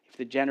if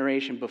the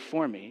generation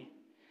before me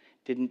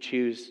didn't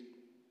choose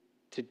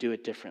to do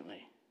it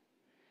differently.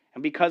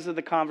 And because of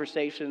the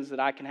conversations that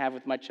I can have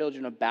with my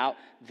children about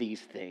these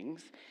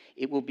things,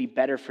 it will be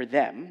better for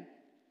them,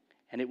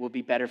 and it will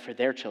be better for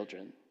their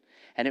children,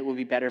 and it will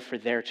be better for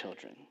their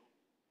children.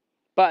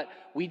 But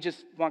we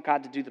just want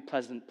God to do the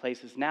pleasant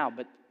places now.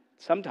 But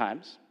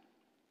sometimes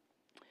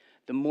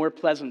the more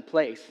pleasant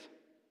place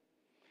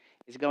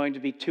is going to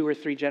be 2 or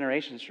 3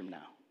 generations from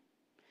now,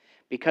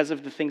 because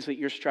of the things that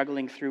you're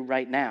struggling through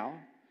right now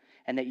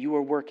and that you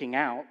are working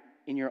out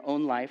in your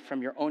own life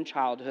from your own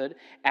childhood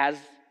as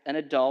an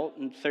adult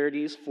in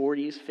 30s,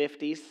 40s,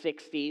 50s,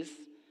 60s,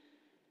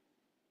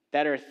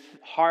 that are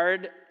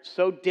hard,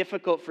 so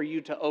difficult for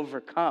you to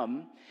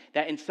overcome,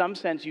 that in some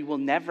sense you will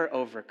never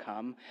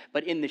overcome.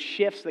 But in the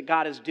shifts that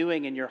God is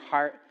doing in your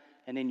heart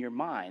and in your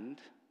mind,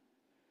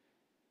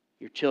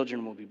 your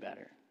children will be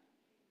better.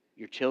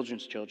 Your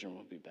children's children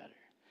will be better.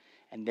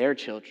 And their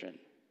children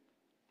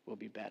will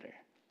be better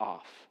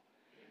off.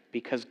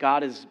 Because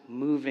God is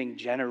moving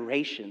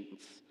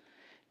generations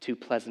to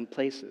pleasant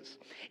places.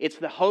 It's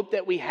the hope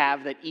that we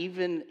have that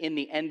even in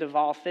the end of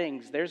all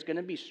things, there's going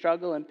to be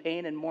struggle and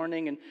pain and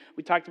mourning. And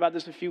we talked about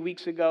this a few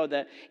weeks ago,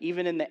 that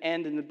even in the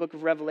end, in the book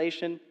of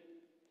Revelation,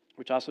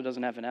 which also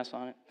doesn't have an S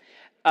on it,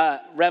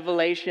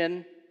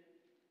 Revelation,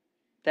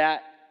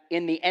 that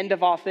in the end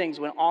of all things,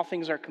 when all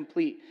things are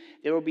complete,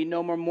 there will be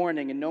no more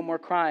mourning and no more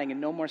crying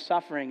and no more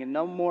suffering and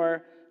no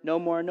more. There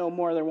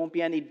won't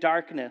be any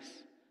darkness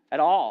at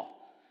all.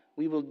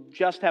 We will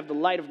just have the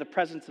light of the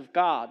presence of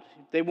God.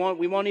 We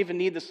won't even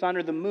need the sun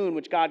or the moon,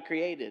 which God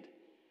created,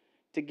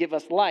 to give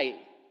us light,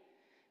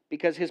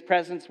 because his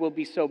presence will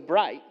be so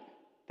bright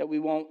that we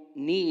won't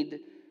need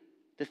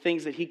the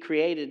things that he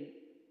created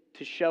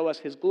to show us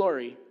his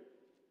glory.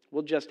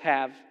 We'll just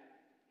have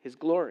his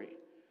glory.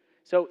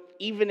 So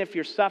even if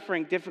you're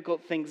suffering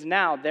difficult things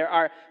now, there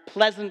are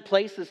pleasant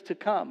places to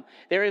come.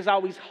 There is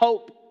always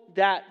hope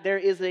that there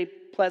is a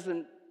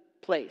pleasant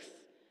place.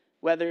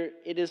 Whether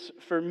it is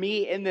for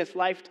me in this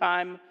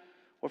lifetime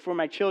or for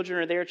my children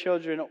or their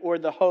children, or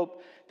the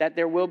hope that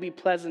there will be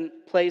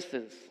pleasant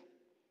places.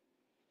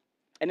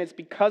 And it's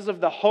because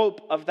of the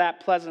hope of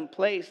that pleasant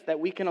place that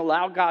we can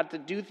allow God to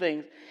do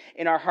things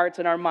in our hearts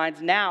and our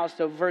minds now.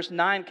 So verse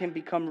 9 can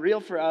become real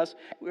for us,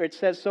 where it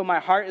says, "So my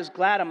heart is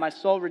glad and my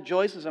soul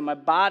rejoices and my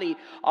body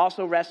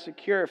also rests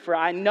secure. For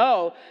I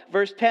know,"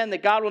 verse 10,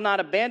 "that God will not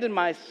abandon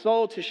my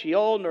soul to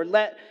Sheol, nor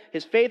let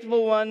his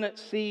faithful one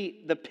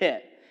see the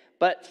pit."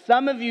 But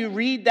some of you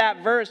read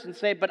that verse and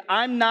say, "But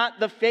I'm not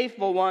the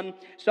faithful one,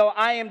 so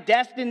I am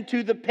destined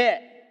to the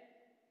pit."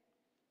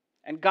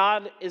 And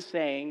God is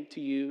saying to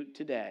you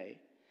today,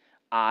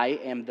 I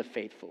am the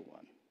faithful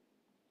one.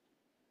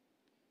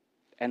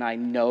 And I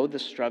know the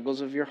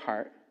struggles of your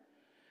heart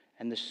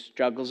and the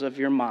struggles of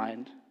your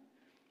mind,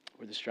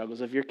 or the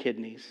struggles of your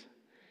kidneys.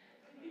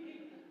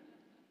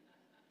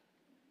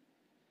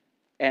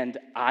 And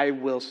I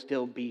will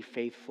still be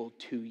faithful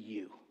to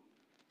you.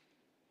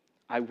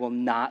 I will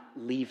not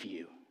leave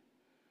you.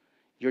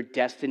 Your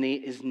destiny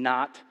is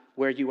not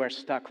where you are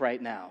stuck right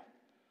now.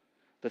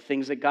 The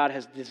things that God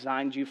has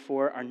designed you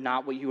for are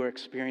not what you are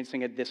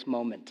experiencing at this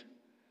moment.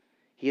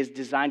 He has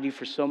designed you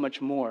for so much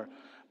more.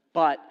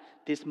 But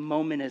this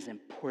moment is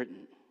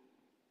important,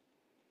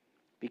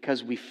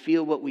 because we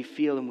feel what we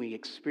feel and we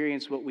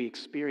experience what we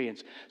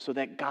experience, so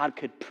that God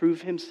could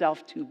prove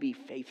himself to be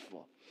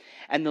faithful.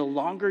 And the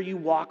longer you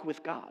walk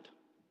with God,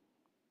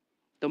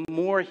 the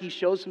more he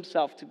shows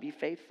himself to be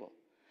faithful.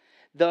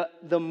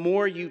 The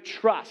more you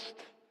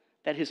trust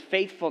that his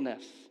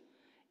faithfulness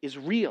is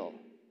real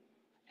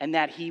and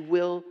that he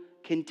will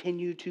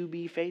continue to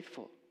be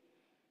faithful.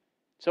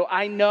 So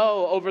I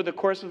know over the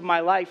course of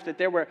my life that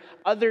there were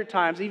other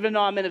times, even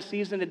though I'm in a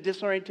season of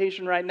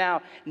disorientation right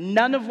now,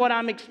 none of what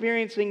I'm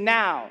experiencing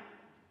now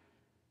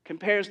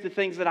compares to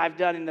things that I've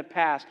done in the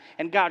past.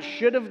 And God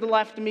should have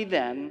left me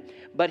then,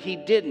 but he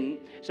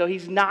didn't, so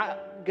he's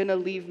not going to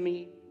leave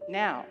me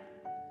now.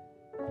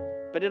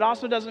 But it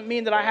also doesn't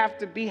mean that I have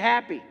to be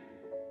happy.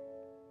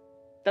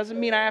 Doesn't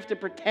mean I have to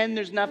pretend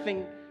there's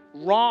nothing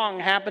wrong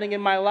happening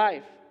in my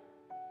life.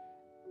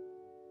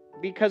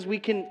 Because we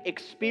can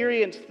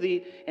experience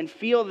and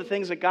feel the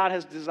things that God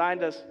has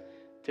designed us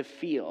to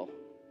feel.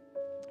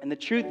 And the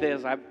truth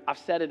is, I've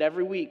said it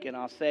every week, and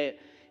I'll say it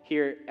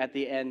here at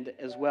the end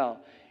as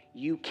well.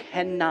 You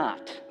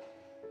cannot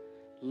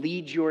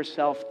lead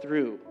yourself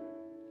through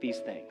these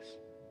things.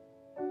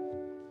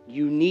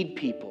 You need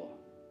people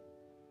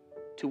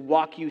to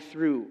walk you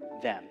through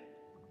them.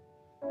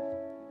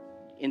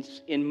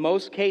 In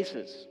most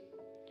cases,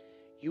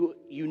 you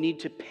need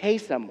to pay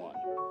someone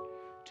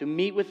to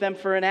meet with them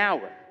for an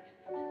hour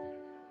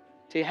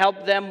to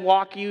help them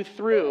walk you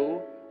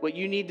through what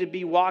you need to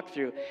be walked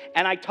through.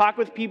 And I talk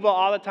with people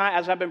all the time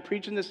as I've been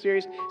preaching this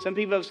series. Some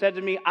people have said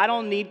to me, I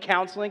don't need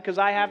counseling because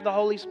I have the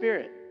Holy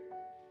Spirit.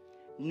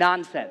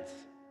 Nonsense.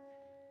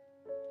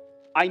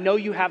 I know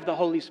you have the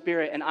Holy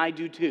Spirit, and I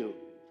do too.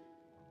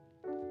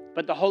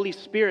 But the Holy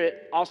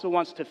Spirit also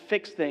wants to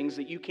fix things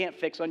that you can't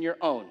fix on your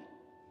own.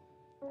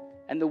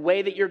 And the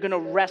way that you're going to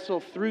wrestle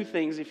through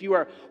things, if you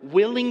are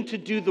willing to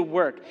do the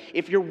work,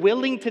 if you're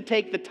willing to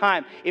take the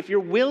time, if you're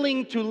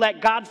willing to let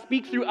God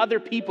speak through other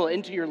people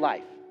into your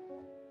life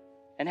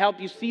and help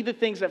you see the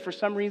things that for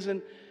some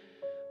reason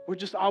we're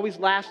just always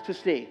last to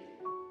see.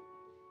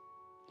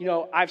 You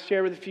know, I've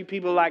shared with a few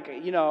people I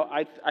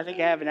think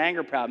I have an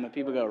anger problem. And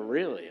people go,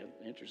 really?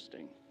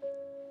 Interesting.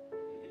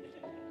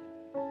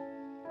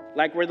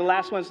 Like we're the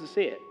last ones to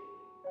see it.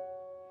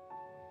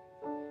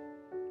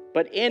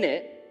 But in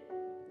it,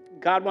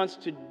 God wants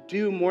to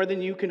do more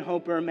than you can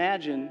hope or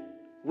imagine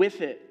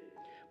with it.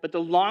 But the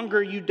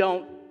longer you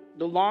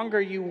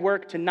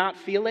work to not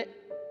feel it,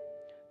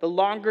 the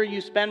longer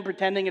you spend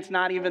pretending it's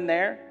not even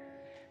there,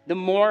 the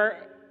more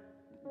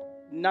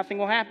nothing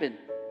will happen.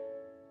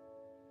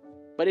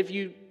 But if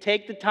you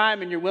take the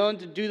time and you're willing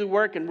to do the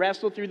work and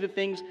wrestle through the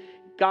things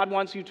God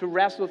wants you to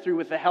wrestle through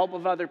with the help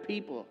of other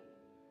people,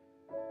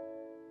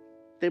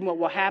 then what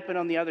will happen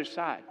on the other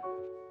side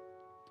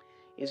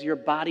is your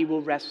body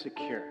will rest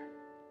secure.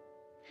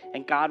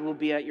 And God will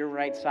be at your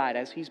right side,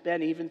 as He's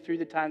been even through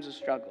the times of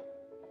struggle.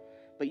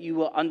 But you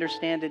will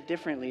understand it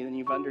differently than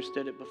you've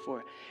understood it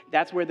before.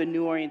 That's where the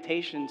new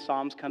orientation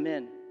Psalms come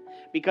in.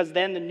 Because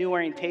then the new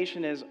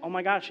orientation is, oh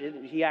my gosh,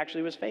 He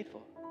actually was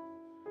faithful.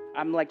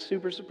 I'm like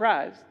super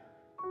surprised.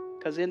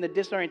 Because in the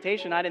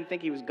disorientation, I didn't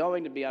think He was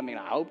going to be. I mean,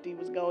 I hoped He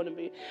was going to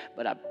be.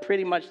 But I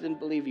pretty much didn't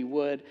believe He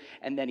would.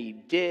 And then He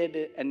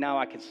did. And now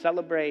I can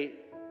celebrate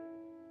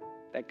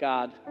that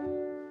God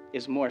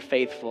is more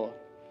faithful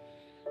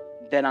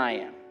than I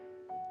am.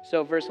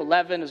 So verse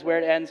 11 is where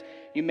it ends.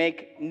 You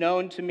make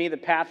known to me the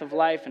path of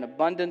life, and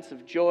abundance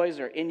of joys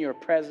are in your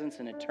presence,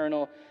 and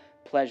eternal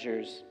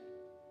pleasures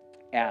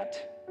at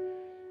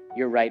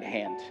your right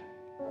hand.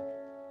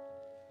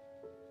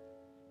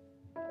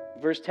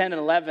 Verse 10 and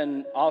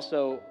 11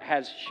 also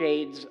has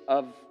shades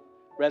of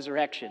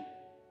resurrection,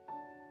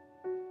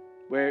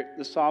 where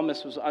the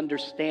psalmist was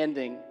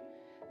understanding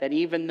that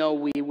even though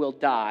we will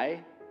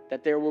die,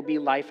 that there will be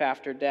life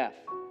after death,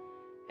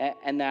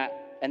 and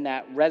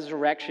that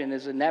resurrection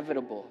is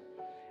inevitable.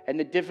 And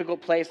the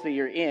difficult place that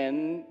you're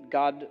in,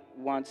 God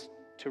wants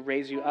to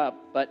raise you up.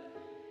 But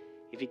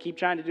if you keep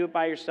trying to do it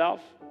by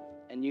yourself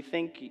and you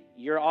think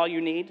you're all you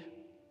need,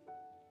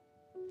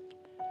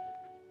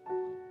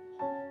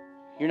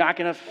 you're not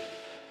going to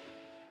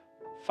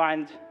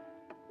find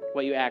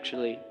what you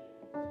actually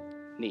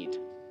need.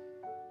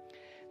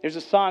 There's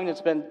a song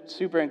that's been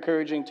super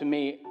encouraging to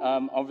me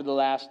over the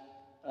last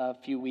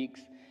few weeks.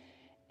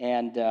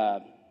 And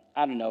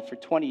I don't know, for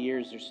 20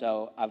 years or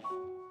so,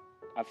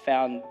 I've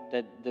found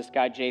that this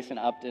guy, Jason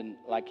Upton,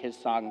 like his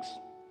songs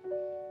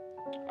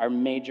are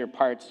major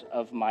parts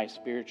of my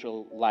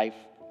spiritual life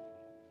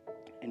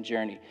and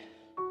journey.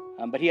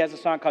 But he has a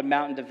song called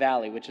Mountain to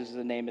Valley, which is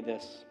the name of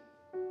this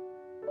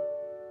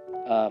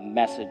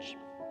message.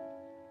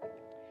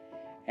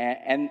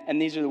 And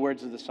these are the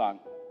words of the song.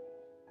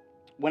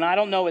 When I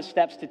don't know what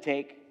steps to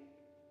take,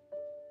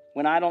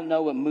 when I don't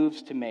know what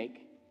moves to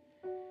make,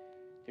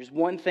 there's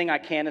one thing I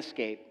can't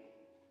escape: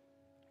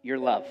 your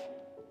love.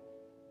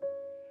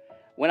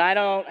 When I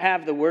don't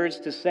have the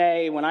words to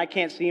say, when I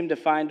can't seem to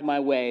find my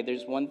way,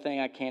 there's one thing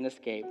I can't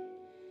escape: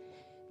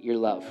 your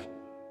love.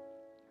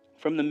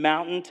 From the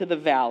mountain to the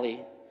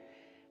valley,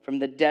 from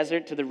the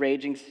desert to the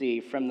raging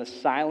sea, from the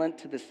silent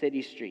to the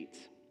city streets,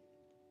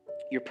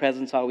 your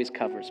presence always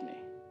covers me.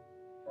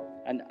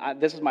 And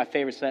this is my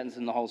favorite sentence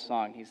in the whole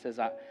song. He says,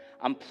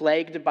 I'm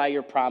plagued by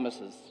your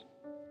promises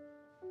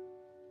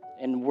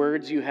and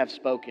words you have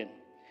spoken,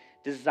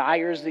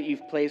 desires that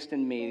you've placed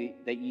in me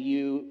that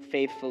you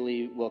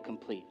faithfully will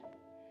complete.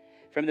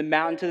 From the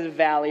mountain to the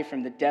valley,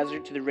 from the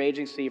desert to the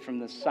raging sea, from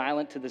the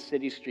silent to the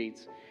city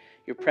streets,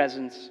 your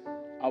presence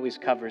always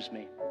covers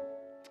me.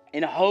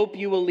 In hope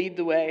you will lead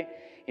the way.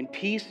 In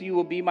peace you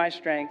will be my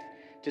strength,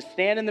 to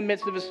stand in the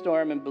midst of a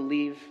storm and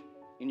believe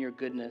in your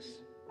goodness,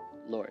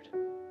 Lord.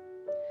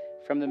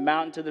 From the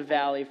mountain to the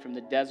valley, from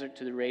the desert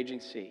to the raging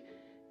sea,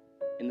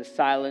 in the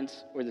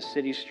silence or the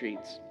city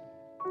streets,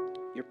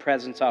 your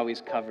presence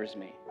always covers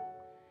me.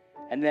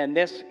 And then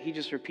he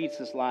just repeats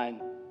this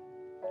line.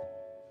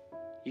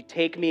 You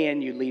take me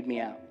in, you lead me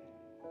out.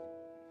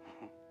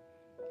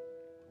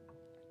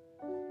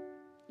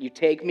 You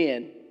take me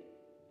in,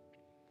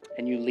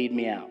 and you lead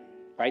me out.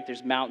 Right?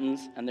 There's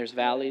mountains and there's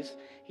valleys.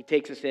 He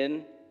takes us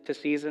in to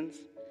seasons.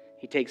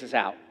 He takes us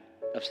out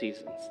of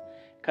seasons.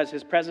 Because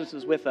his presence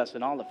is with us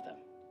in all of them.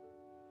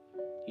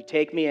 You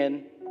take me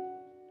in,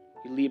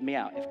 you lead me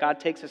out. If God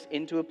takes us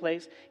into a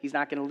place, he's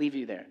not going to leave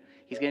you there.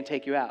 He's going to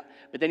take you out.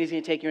 But then he's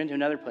going to take you into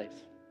another place.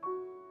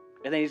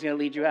 And then he's going to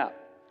lead you out.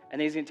 And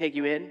then he's going to take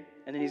you in,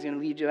 and then he's going to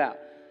lead you out.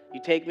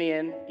 You take me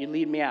in, you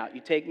lead me out.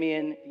 You take me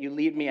in, you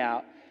lead me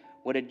out.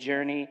 What a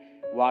journey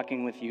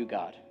walking with you,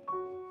 God.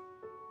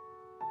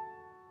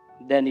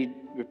 Then he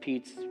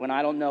repeats, when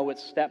I don't know what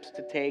steps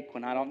to take,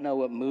 when I don't know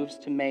what moves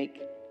to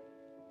make,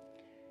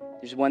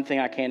 there's one thing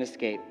I can't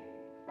escape.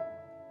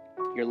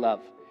 Your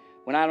love.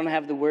 When I don't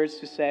have the words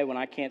to say, when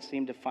I can't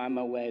seem to find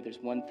my way, there's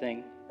one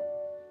thing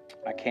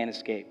I can't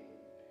escape.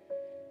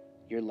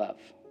 Your love.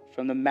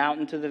 From the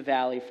mountain to the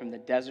valley, from the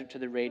desert to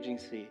the raging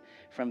sea,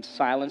 from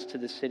silence to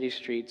the city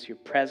streets, your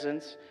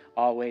presence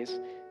always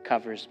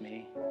covers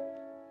me.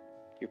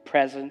 Your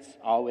presence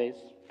always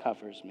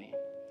covers me.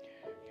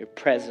 Your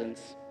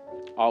presence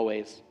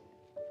always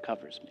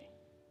covers me.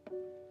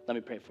 Let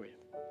me pray for you.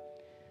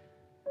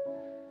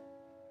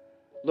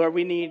 Lord,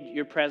 we need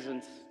your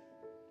presence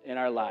in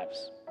our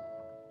lives.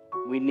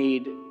 We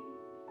need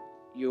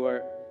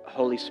your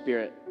Holy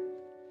Spirit.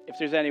 If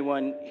there's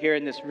anyone here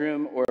in this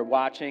room or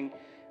watching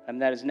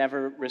that has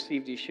never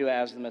received Yeshua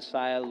as the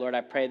Messiah, Lord,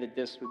 I pray that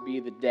this would be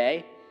the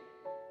day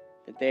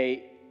that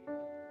they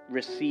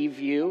receive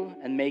you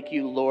and make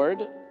you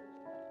Lord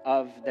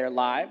of their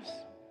lives,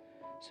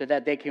 so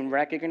that they can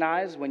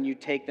recognize when you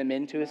take them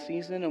into a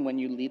season and when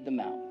you lead them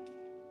out.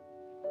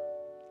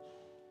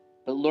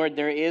 But Lord,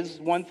 there is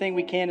one thing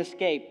we can't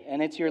escape,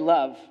 and it's your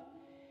love.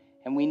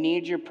 And we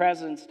need your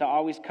presence to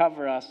always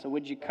cover us. So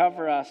would you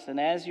cover us?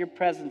 And as your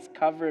presence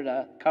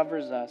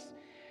covers us,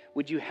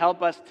 would you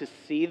help us to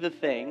see the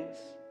things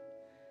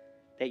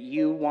that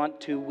you want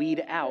to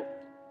weed out?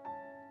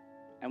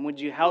 And would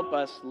you help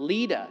us,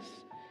 lead us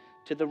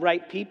to the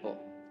right people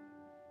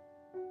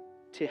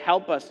to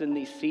help us in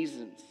these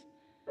seasons,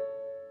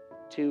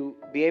 to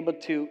be able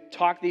to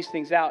talk these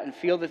things out and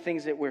feel the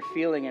things that we're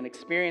feeling and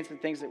experience the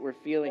things that we're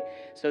feeling,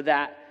 so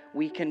that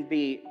we can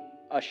be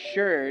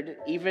assured,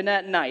 even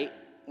at night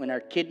when our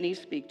kidneys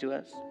speak to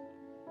us,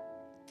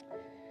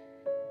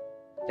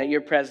 that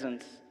your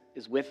presence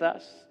is with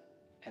us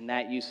and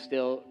that you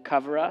still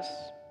cover us,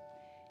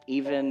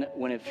 even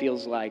when it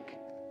feels like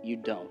you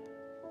don't.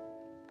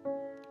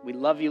 We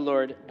love you,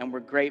 Lord, and we're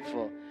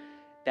grateful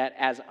that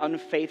as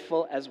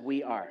unfaithful as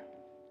we are,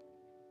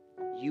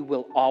 you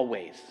will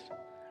always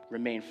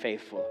remain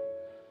faithful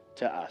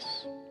to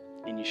us.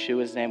 In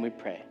Yeshua's name we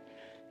pray.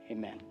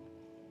 Amen.